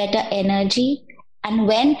 better energy. And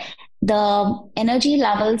when the energy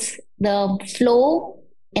levels, the flow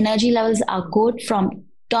energy levels are good from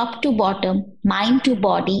top to bottom, mind to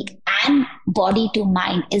body, and body to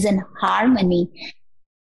mind is in harmony.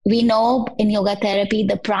 We know in yoga therapy,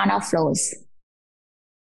 the prana flows.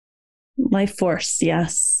 Life force,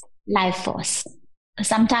 yes. Life force.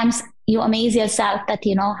 Sometimes you amaze yourself that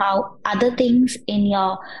you know how other things in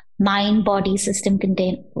your mind, body, system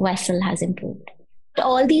contain vessel has improved.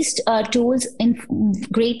 All these tools in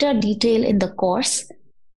greater detail in the course.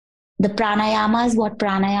 The pranayamas, what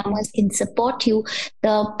pranayamas can support you,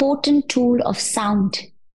 the potent tool of sound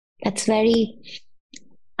that's very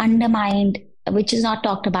undermined, which is not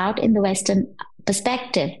talked about in the Western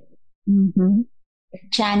perspective. Mm-hmm.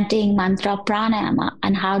 Chanting, mantra, pranayama,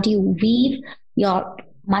 and how do you weave your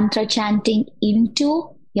mantra chanting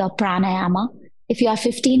into your pranayama? If you have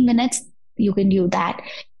 15 minutes, you can do that.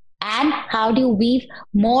 And how do you weave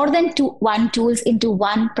more than one tools into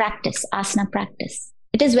one practice, asana practice?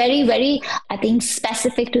 It is very, very, I think,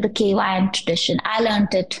 specific to the KYM tradition. I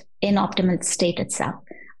learned it in Optimal State itself.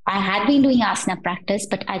 I had been doing asana practice,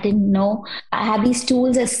 but I didn't know I have these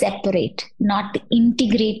tools as separate, not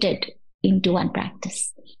integrated into one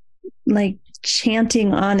practice. Like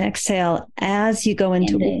chanting on exhale as you go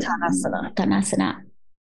into Uttanasana.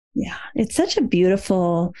 Yeah, it's such a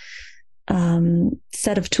beautiful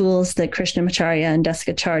set of tools that Krishnamacharya and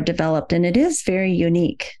Desikachar developed, and it is very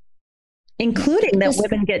unique, including that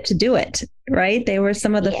women get to do it, right? They were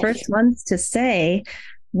some of the first ones to say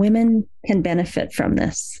women can benefit from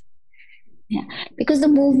this. Yeah, because the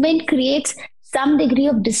movement creates some degree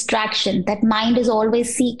of distraction that mind is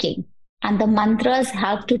always seeking, and the mantras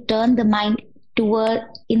help to turn the mind toward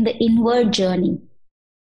in the inward journey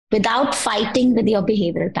without fighting with your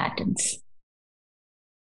behavioral patterns.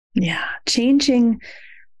 Yeah, changing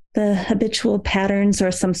the habitual patterns or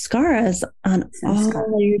samskaras on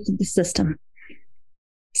all layers of the system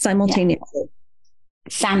simultaneously. Yeah.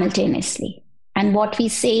 Simultaneously. And what we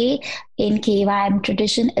say in KYM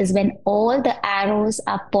tradition is when all the arrows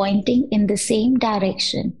are pointing in the same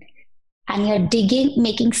direction and you're digging,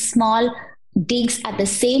 making small digs at the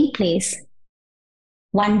same place,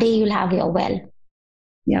 one day you'll have your well.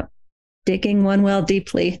 Yep. Digging one well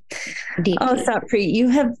deeply. Oh, Satpreet, you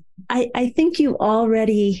have, I think you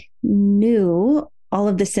already knew all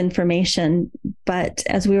of this information, but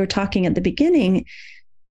as we were talking at the beginning,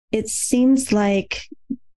 it seems like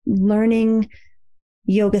learning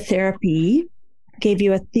yoga therapy gave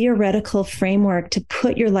you a theoretical framework to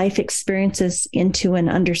put your life experiences into and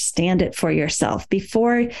understand it for yourself.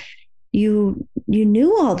 Before you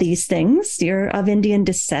knew all these things, you're of Indian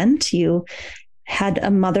descent, you had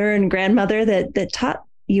a mother and grandmother that taught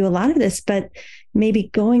you a lot of this, but maybe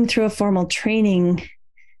going through a formal training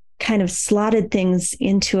kind of slotted things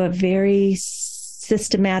into a very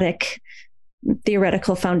systematic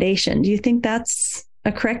theoretical foundation. Do you think that's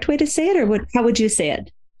a correct way to say it, or how would you say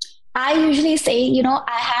it? I usually say,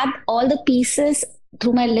 I have all the pieces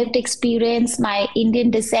through my lived experience, my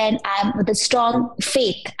Indian descent. I'm with a strong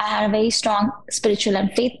faith. I had a very strong spiritual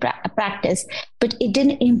and faith practice, but it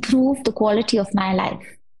didn't improve the quality of my life.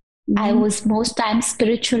 Mm-hmm. I was most times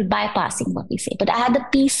spiritual bypassing what we say, but I had the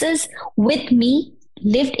pieces with me,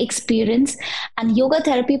 lived experience, and yoga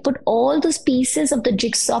therapy put all those pieces of the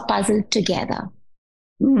jigsaw puzzle together.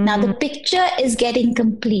 Mm-hmm. Now the picture is getting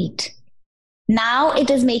complete. Now it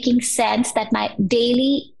is making sense that my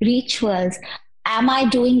daily rituals, am I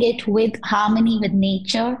doing it with harmony with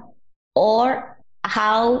nature, or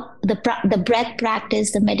how the breath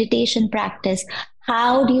practice, the meditation practice,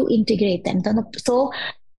 how do you integrate them? So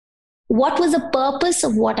what was the purpose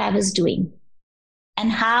of what I was doing,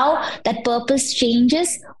 and how that purpose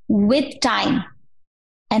changes with time,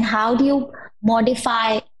 and how do you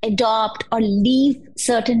modify, adopt, or leave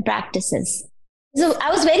certain practices? So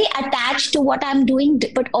I was very attached to what I'm doing,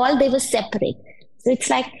 but all they were separate. So it's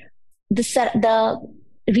like the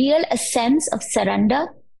real essence of surrender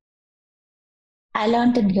I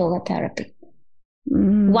learned in yoga therapy.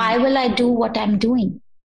 Mm. Why will I do what I'm doing?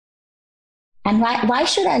 And why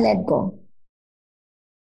should I let go?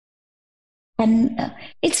 And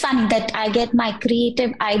it's funny that I get my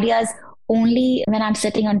creative ideas only when I'm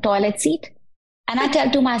sitting on toilet seat. And I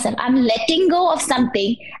tell to myself, I'm letting go of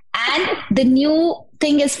something and the new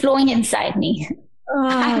thing is flowing inside me. Oh,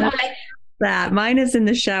 I'm like, that. Mine is in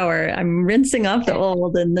the shower. I'm rinsing off the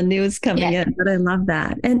old and the new is coming in, but I love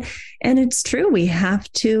that. And it's true. We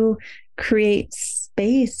have to create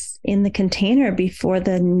space in the container before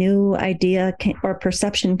the new idea or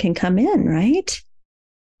perception can come in, right?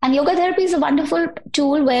 And yoga therapy is a wonderful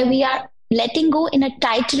tool where we are letting go in a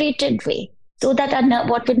titrated way, so that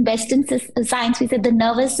what in Western science we said the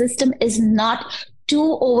nervous system is not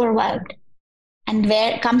too overwhelmed, and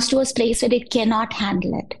where it comes to a place where it cannot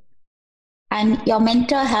handle it. And your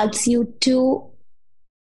mentor helps you to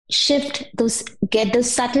get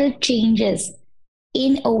those subtle changes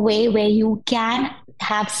in a way where you can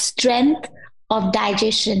have strength of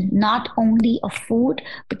digestion, not only of food,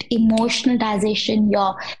 but emotional digestion,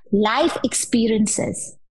 your life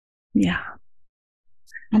experiences. Yeah.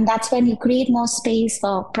 And that's when you create more space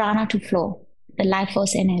for prana to flow, the life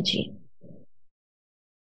force energy.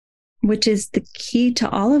 Which is the key to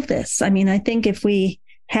all of this. I mean, I think if we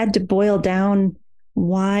had to boil down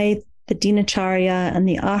why the dinacharya and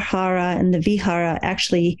the ahara and the vihara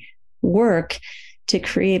actually work to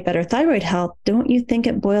create better thyroid health, don't you think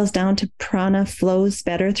it boils down to prana flows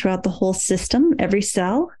better throughout the whole system, every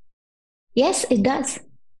cell? Yes, it does.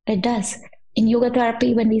 It does. In yoga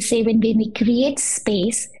therapy, when we create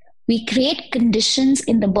space, we create conditions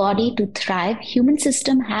in the body to thrive. Human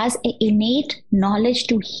system has an innate knowledge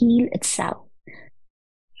to heal itself.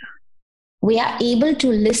 We are able to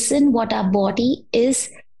listen what our body is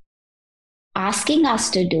asking us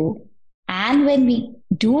to do. And when we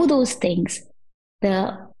do those things,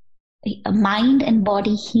 the mind and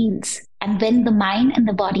body heals. And when the mind and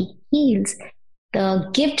the body heals, the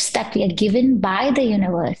gifts that we are given by the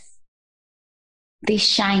universe, they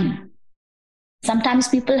shine. Sometimes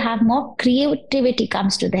people have more creativity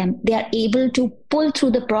comes to them. They are able to pull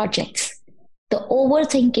through the projects. The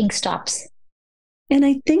overthinking stops. And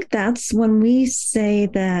I think that's when we say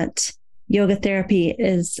that yoga therapy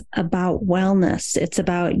is about wellness. It's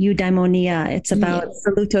about eudaimonia. It's about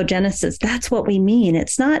salutogenesis. That's what we mean.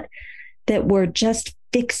 It's not that we're just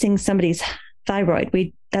fixing somebody's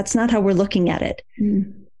thyroid. That's not how we're looking at it.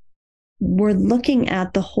 We're looking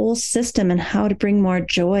at the whole system and how to bring more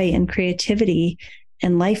joy and creativity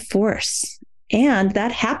and life force. And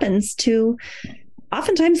that happens to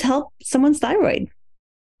oftentimes help someone's thyroid,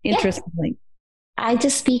 interestingly. Yeah. I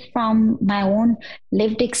just speak from my own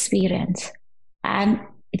lived experience, and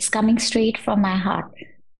it's coming straight from my heart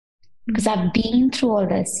because I've been through all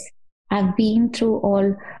this. I've been through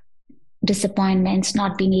all disappointments,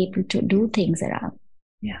 not being able to do things around.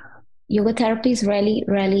 Yeah. Yoga therapy is really,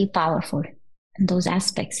 really powerful in those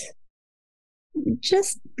aspects.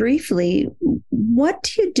 Just briefly, what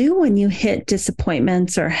do you do when you hit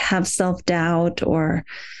disappointments or have self-doubt, or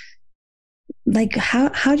like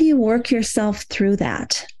how do you work yourself through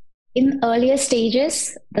that? In earlier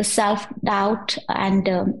stages, the self-doubt and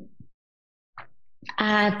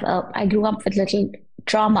I grew up with little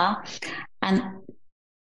trauma, and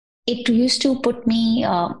it used to put me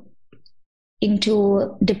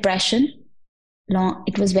into depression.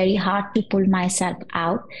 It was very hard to pull myself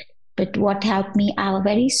out. But what helped me, I have a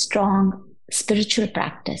very strong spiritual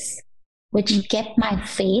practice, which kept my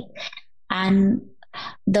faith. And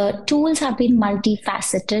the tools have been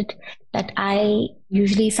multifaceted, that I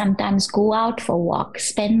usually sometimes go out for walks,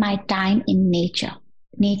 spend my time in nature.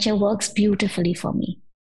 Nature works beautifully for me.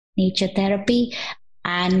 Nature therapy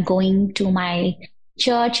and going to my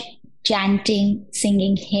church, chanting,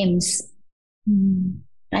 singing hymns,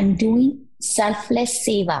 and doing selfless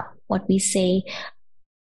seva, what we say,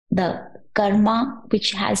 the karma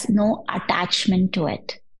which has no attachment to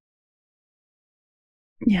it.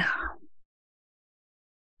 Yeah.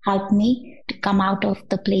 Help me to come out of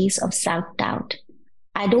the place of self-doubt.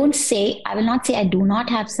 I will not say I do not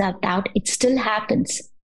have self-doubt. It still happens.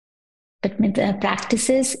 But with the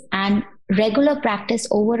practices and regular practice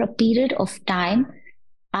over a period of time,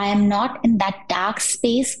 I am not in that dark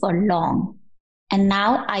space for long. And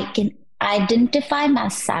now I can identify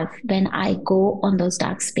myself when I go on those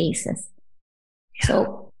dark spaces. Yeah.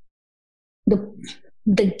 So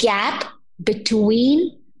the gap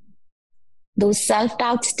between those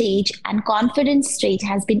self-doubt stage and confidence stage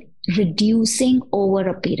has been reducing over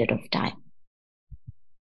a period of time.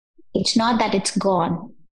 It's not that it's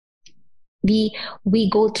gone. We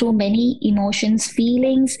go through many emotions,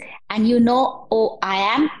 feelings, and I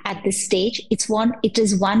am at this stage. It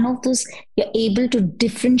is one of those, you're able to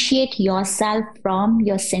differentiate yourself from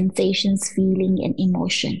your sensations, feeling, and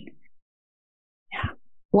emotion. Yeah.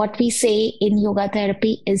 What we say in yoga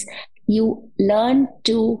therapy is you learn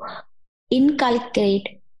to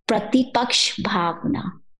inculcate pratipaksh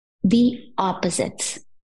bhavana, the opposites.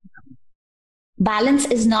 Balance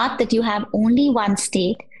is not that you have only one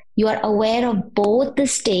state. You are aware of both the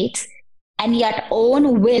states, and your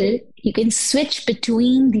own will You can switch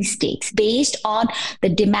between these states based on the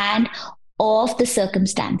demand of the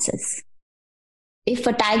circumstances. If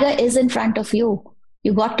a tiger is in front of you,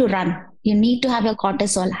 you got to run. You need to have your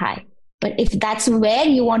cortisol high. But if that's where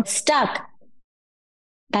you want stuck,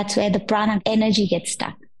 that's where the prana energy gets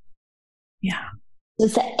stuck. Yeah. So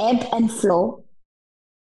it's the ebb and flow.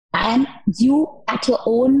 And you, at your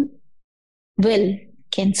own will,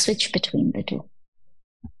 can switch between the two.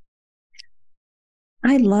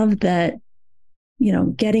 I love that,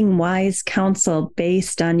 getting wise counsel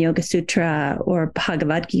based on Yoga Sutra or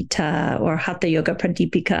Bhagavad Gita or Hatha Yoga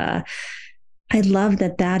Pradipika. I love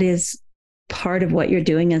that that is part of what you're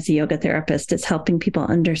doing as a yoga therapist, is helping people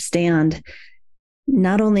understand,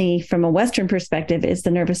 not only from a Western perspective is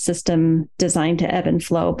the nervous system designed to ebb and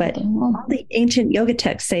flow, but all the ancient yoga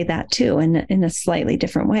texts say that too, in a slightly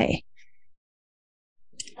different way.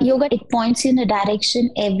 Yoga, it points you in a direction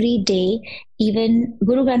every day. Even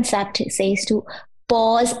Guru Granth Sahib says to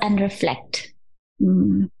pause and reflect.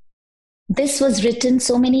 This was written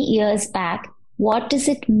so many years back. What does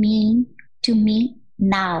it mean to me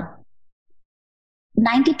now?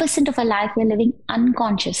 90% of our life we're living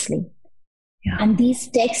unconsciously. Yeah. And these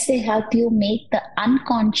texts, they help you make the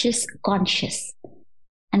unconscious conscious.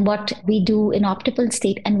 And what we do in optimal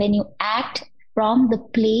state. And when you act from the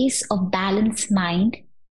place of balanced mind,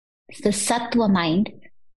 the sattva mind,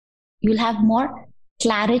 you'll have more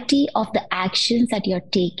clarity of the actions that you're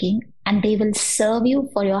taking, and they will serve you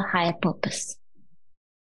for your higher purpose.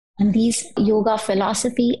 And these yoga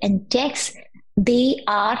philosophy and texts, they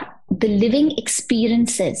are the living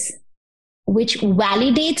experiences which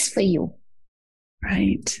validates for you.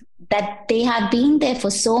 Right. That they have been there for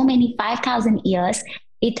so many 5,000 years.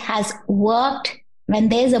 It has worked. When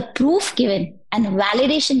there's a proof given and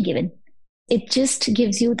validation given, it just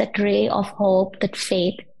gives you that ray of hope, that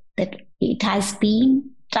faith, that it has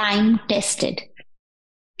been time tested.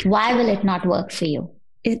 Why will it not work for you?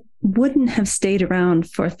 It wouldn't have stayed around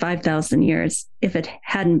for 5,000 years if it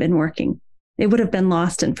hadn't been working. It would have been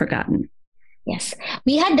lost and forgotten. Yes.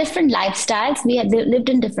 We had different lifestyles. We had lived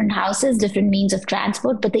in different houses, different means of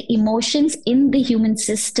transport, but the emotions in the human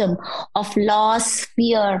system of loss,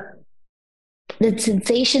 fear, the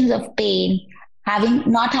sensations of pain,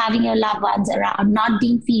 not having your loved ones around, not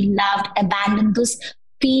being feel loved, abandoned, those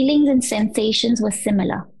feelings and sensations were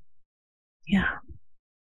similar. Yeah.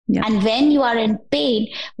 Yeah. And when you are in pain,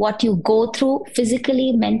 what you go through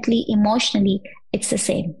physically, mentally, emotionally, it's the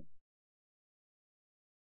same.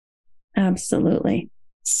 Absolutely.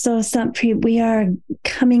 So, Satpreet, we are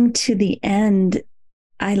coming to the end.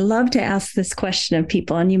 I love to ask this question of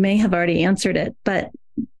people, and you may have already answered it, but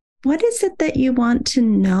what is it that you want to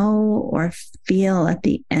know or feel at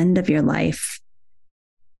the end of your life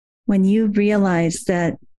when you realize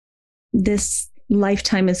that this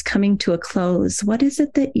lifetime is coming to a close? What is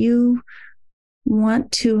it that you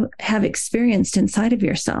want to have experienced inside of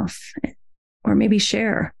yourself, or maybe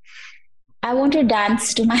share? I want to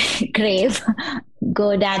dance to my grave,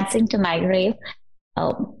 go dancing to my grave.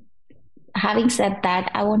 Having said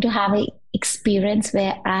that, I want to have an experience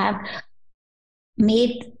where I have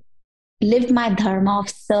lived my dharma of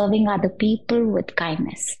serving other people with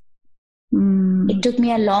kindness. It took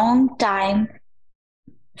me a long time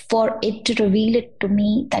for it to reveal it to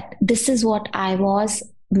me that this is what I was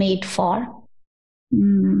made for.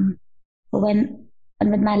 And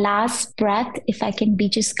with my last breath, if I can be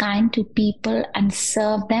just kind to people and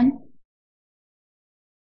serve them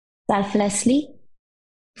selflessly,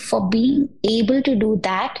 for being able to do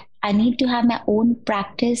that, I need to have my own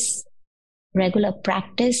practice, regular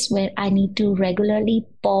practice, where I need to regularly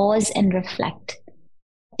pause and reflect.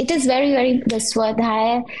 It is very, very the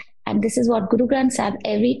Swadhyaya, and this is what Guru Granth Sahib,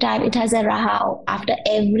 every time it has a rahau. After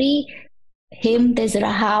every hymn, there's a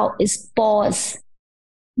rahau, is pause.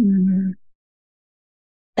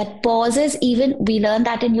 That pauses, even we learn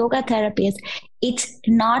that in yoga therapies, it's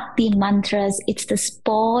not the mantras, it's this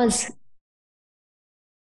pause.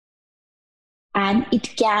 And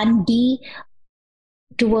it can be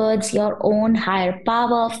towards your own higher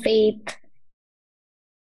power, faith.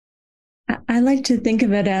 I like to think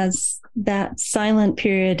of it as that silent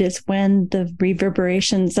period is when the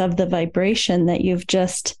reverberations of the vibration that you've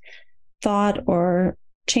just thought or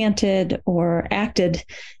chanted or acted,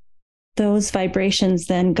 those vibrations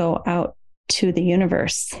then go out to the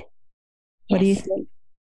universe. What do you think?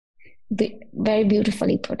 Very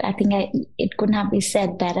beautifully put. I think it couldn't have been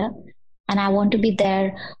said better. And I want to be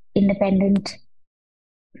there, independent.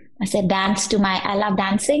 I said I love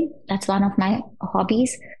dancing. That's one of my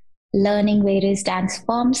hobbies. Learning various dance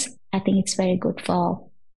forms. I think it's very good for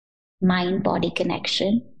mind-body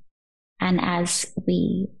connection. And as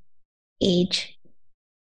we age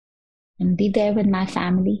and be there with my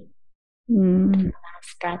family. Mm.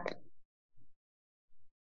 Last breath.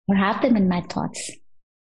 Or have them in my thoughts.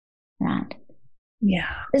 Right.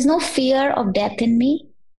 Yeah. There's no fear of death in me.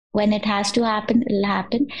 When it has to happen, it'll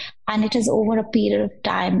happen. And it is over a period of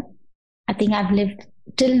time. I think I've lived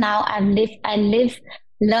till now.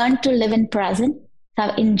 Learned to live in present. So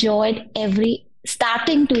I've enjoyed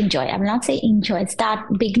starting to enjoy. I will not say enjoy,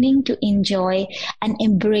 beginning to enjoy and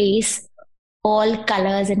embrace all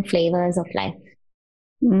colors and flavors of life.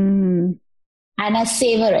 Mm. And I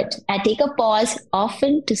savor it. I take a pause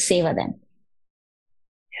often to savor them.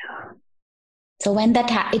 Yeah. So when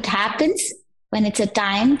it happens, when it's a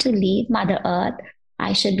time to leave Mother Earth,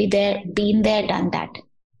 I should be there, been there, done that.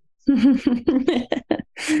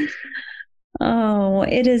 Oh,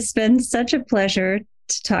 it has been such a pleasure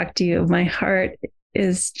to talk to you. My heart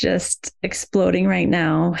is just exploding right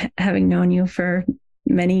now, having known you for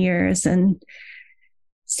many years, and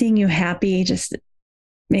seeing you happy just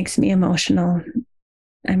makes me emotional.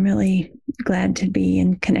 I'm really glad to be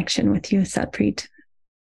in connection with you, Satpreet.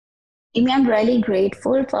 I'm really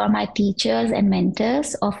grateful for my teachers and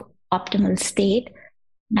mentors of Optimal State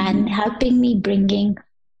and helping me bringing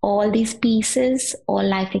all these pieces, all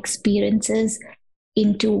life experiences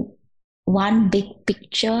into one big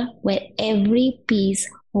picture where every piece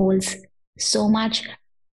holds so much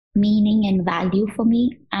meaning and value for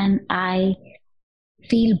me. And I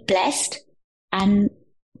feel blessed and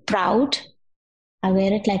proud. I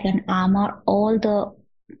wear it like an armor, all the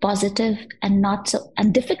positive and not so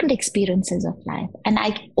and difficult experiences of life. And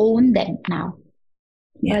I own them now.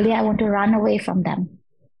 Yeah. Earlier, I want to run away from them.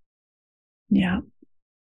 Yeah.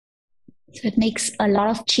 So it makes a lot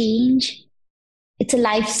of change. It's a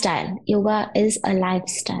lifestyle. Yoga is a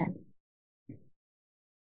lifestyle.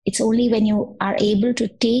 It's only when you are able to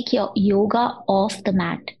take your yoga off the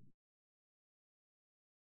mat.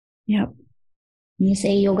 Yep. You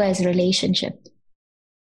say yoga is relationship.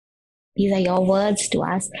 These are your words to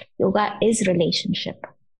us. Yoga is relationship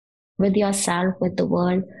with yourself, with the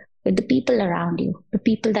world, with the people around you, the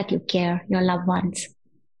people that you care, your loved ones.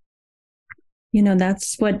 You know,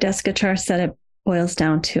 that's what Desikachar said it boils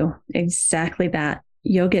down to. Exactly that.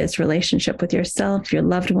 Yoga is relationship with yourself, your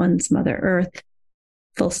loved ones, Mother Earth,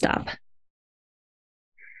 full stop.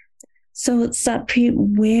 So, Satpreet,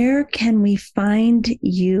 where can we find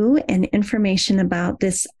you and information about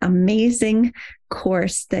this amazing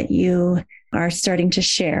course that you are starting to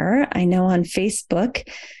share? I know on Facebook,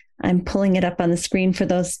 I'm pulling it up on the screen for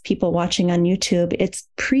those people watching on YouTube. It's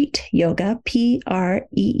Preet Yoga,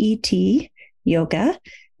 Preet Yoga.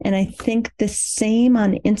 And I think the same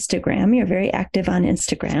on Instagram. You're very active on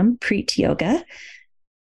Instagram, Preet Yoga.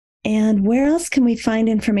 And where else can we find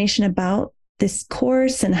information about this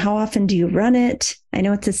course, and how often do you run it? I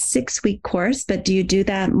know it's a 6-week course, but do you do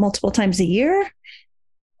that multiple times a year?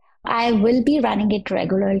 I will be running it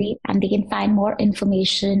regularly, and they can find more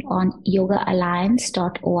information on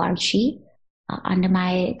yogaalliance.org under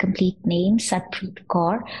my complete name, Satpreet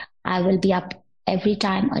Kaur. I will be up every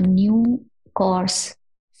time a new course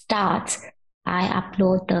starts. I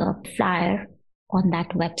upload the flyer on that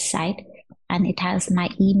website. And it has my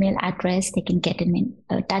email address. They can get in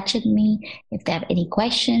touch with me. If they have any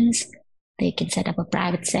questions, they can set up a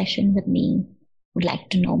private session with me. Would like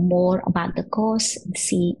to know more about the course and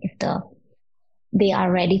see if they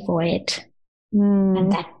are ready for it at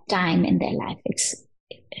that time in their life.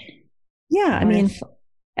 I mean,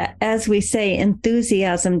 as we say,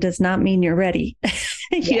 enthusiasm does not mean you're ready.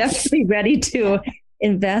 You have to be ready to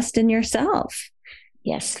invest in yourself.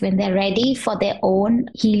 Yes, when they're ready for their own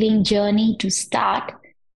healing journey to start,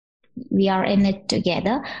 we are in it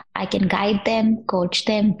together. I can guide them, coach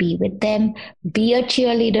them, be with them, be a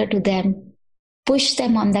cheerleader to them, push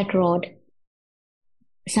them on that road.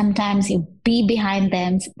 Sometimes you be behind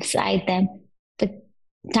them, beside them, but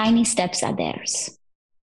tiny steps are theirs.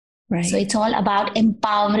 Right. So it's all about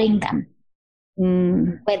empowering them.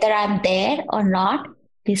 Whether I'm there or not,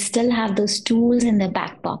 they still have those tools in their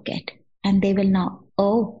back pocket, and they will know,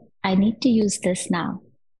 oh, I need to use this now.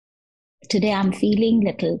 Today I'm feeling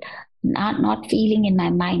not feeling in my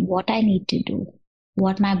mind what I need to do,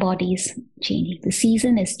 what my body is changing. The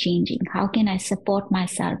season is changing. How can I support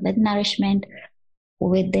myself with nourishment,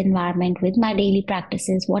 with the environment, with my daily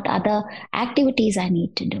practices? What other activities I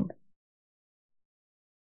need to do?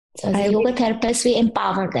 So as a yoga therapist, we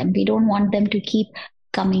empower them. We don't want them to keep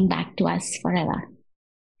coming back to us forever.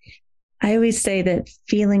 I always say that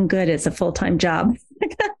feeling good is a full-time job.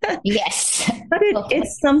 Yes. But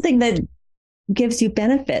it's something that gives you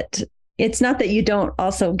benefit it's not that you don't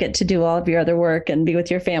also get to do all of your other work and be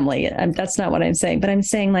with your family. That's not what I'm saying, but I'm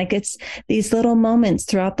saying like it's these little moments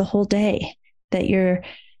throughout the whole day that you're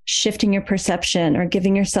shifting your perception or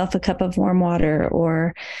giving yourself a cup of warm water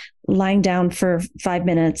or lying down for 5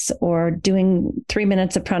 minutes or doing 3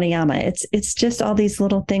 minutes of pranayama. It's just all these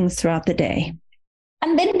little things throughout the day.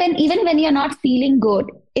 And then even when you're not feeling good,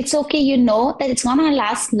 it's okay. You know that it's not going to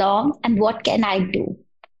last long. And what can I do?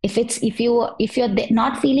 If you're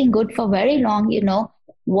not feeling good for very long, you know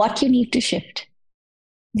what you need to shift.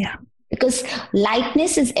 Yeah. Because light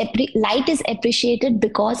is appreciated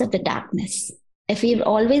because of the darkness. If we've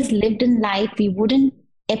always lived in light, we wouldn't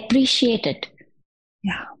appreciate it.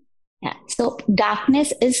 Yeah. Yeah. So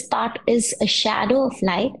darkness is a shadow of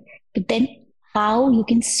light, but then how you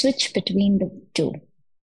can switch between the two.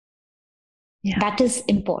 Yeah. That is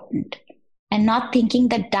important. And not thinking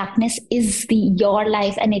that darkness is your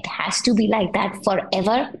life and it has to be like that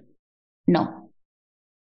forever. No.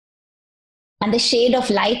 And the shade of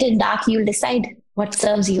light and dark, you'll decide what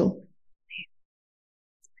serves you.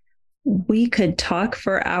 We could talk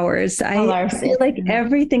for hours. I feel like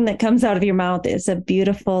everything that comes out of your mouth is a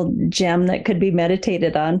beautiful gem that could be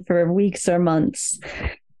meditated on for weeks or months.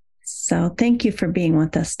 So thank you for being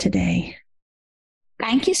with us today.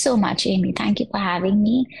 Thank you so much, Amy. Thank you for having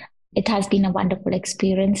me. It has been a wonderful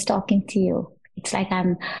experience talking to you. It's like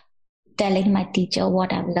I'm telling my teacher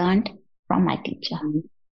what I've learned from my teacher.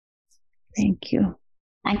 Thank you.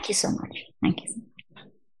 Thank you so much. Thank you.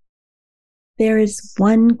 There is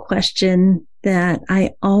one question that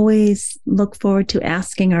I always look forward to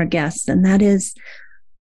asking our guests, and that is,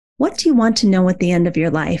 what do you want to know at the end of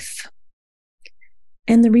your life?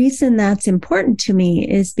 And the reason that's important to me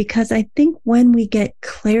is because I think when we get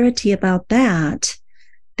clarity about that,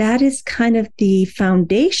 that is kind of the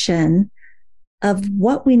foundation of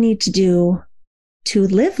what we need to do to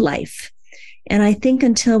live life. And I think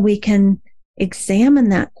until we can examine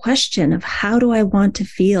that question of how do I want to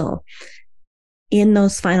feel in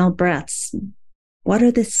those final breaths, what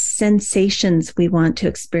are the sensations we want to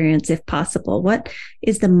experience if possible? What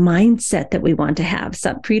is the mindset that we want to have?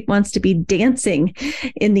 Satpreet wants to be dancing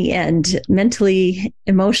in the end, mentally,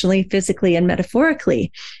 emotionally, physically, and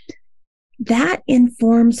metaphorically. That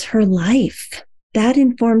informs her life. That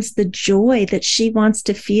informs the joy that she wants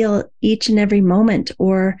to feel each and every moment,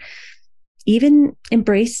 or even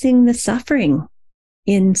embracing the suffering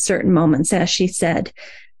in certain moments, as she said.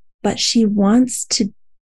 But she wants to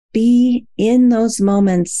be in those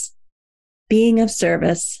moments, being of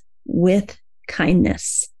service with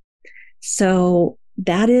kindness. So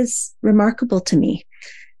that is remarkable to me,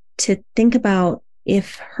 to think about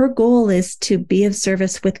if her goal is to be of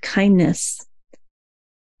service with kindness.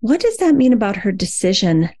 What does that mean about her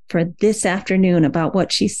decision for this afternoon about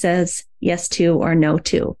what she says yes to or no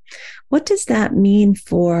to? What does that mean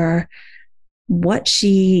for what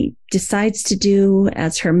she decides to do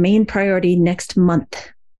as her main priority next month?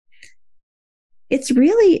 It's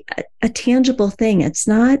really a tangible thing. It's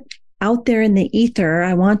not out there in the ether.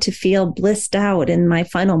 I want to feel blissed out in my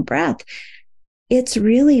final breath. It's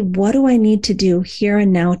really, what do I need to do here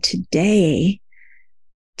and now today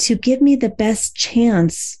to give me the best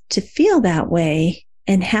chance to feel that way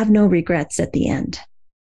and have no regrets at the end?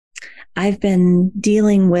 I've been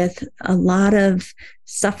dealing with a lot of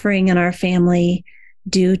suffering in our family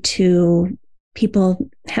due to people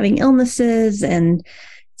having illnesses, and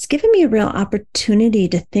it's given me a real opportunity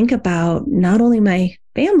to think about not only my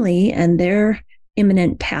family and their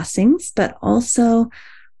imminent passings, but also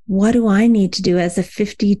what do I need to do as a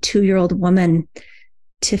 52-year-old woman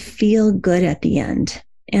to feel good at the end?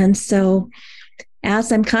 And so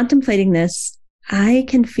as I'm contemplating this, I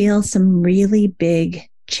can feel some really big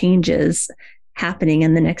changes happening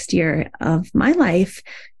in the next year of my life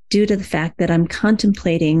due to the fact that I'm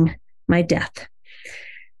contemplating my death.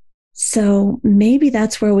 So maybe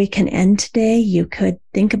that's where we can end today. You could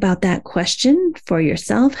think about that question for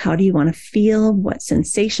yourself. How do you want to feel? What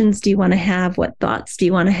sensations do you want to have? What thoughts do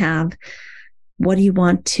you want to have? What do you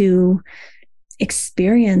want to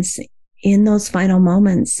experience in those final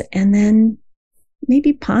moments? And then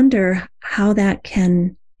maybe ponder how that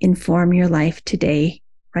can inform your life today,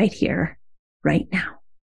 right here, right now.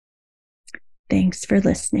 Thanks for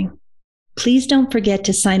listening. Please don't forget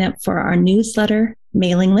to sign up for our newsletter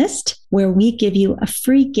mailing list, where we give you a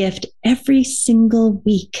free gift every single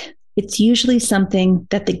week. It's usually something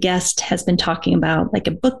that the guest has been talking about, like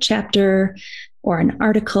a book chapter or an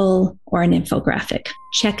article or an infographic.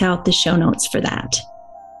 Check out the show notes for that.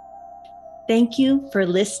 Thank you for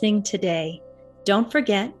listening today. Don't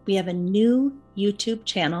forget, we have a new YouTube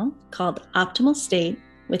channel called Optimal State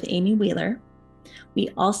with Amy Wheeler. We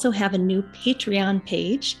also have a new Patreon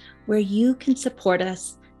page where you can support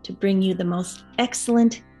us to bring you the most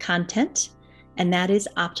excellent content, and that is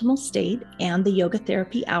Optimal State and the Yoga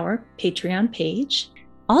Therapy Hour Patreon page.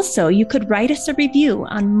 Also, you could write us a review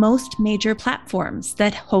on most major platforms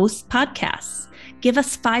that host podcasts. Give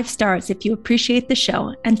us 5 stars if you appreciate the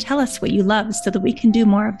show and tell us what you love so that we can do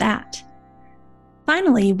more of that.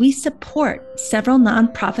 Finally, we support several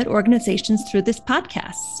nonprofit organizations through this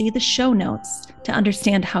podcast. See the show notes to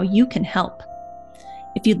understand how you can help.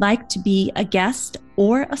 If you'd like to be a guest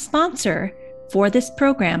or a sponsor for this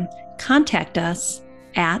program, contact us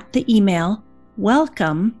at the email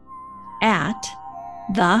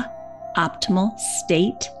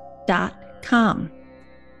welcome@theoptimalstate.com.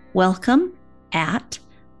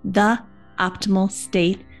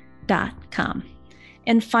 welcome@theoptimalstate.com.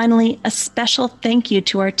 And finally, a special thank you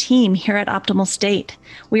to our team here at Optimal State.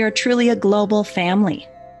 We are truly a global family.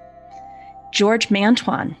 George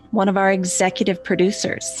Mantuan, one of our executive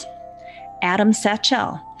producers. Adam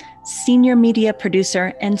Satchel, senior media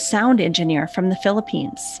producer and sound engineer from the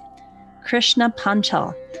Philippines. Krishna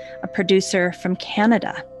Panchal, a producer from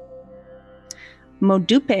Canada.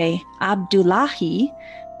 Modupe Abdullahi,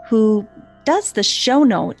 who does the show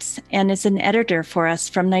notes and is an editor for us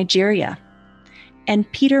from Nigeria.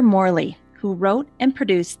 And Peter Morley, who wrote and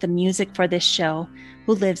produced the music for this show,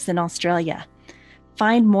 who lives in Australia.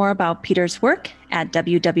 Find more about Peter's work at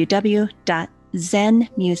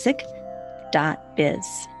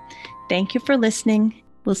www.zenmusic.biz. Thank you for listening.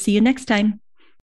 We'll see you next time.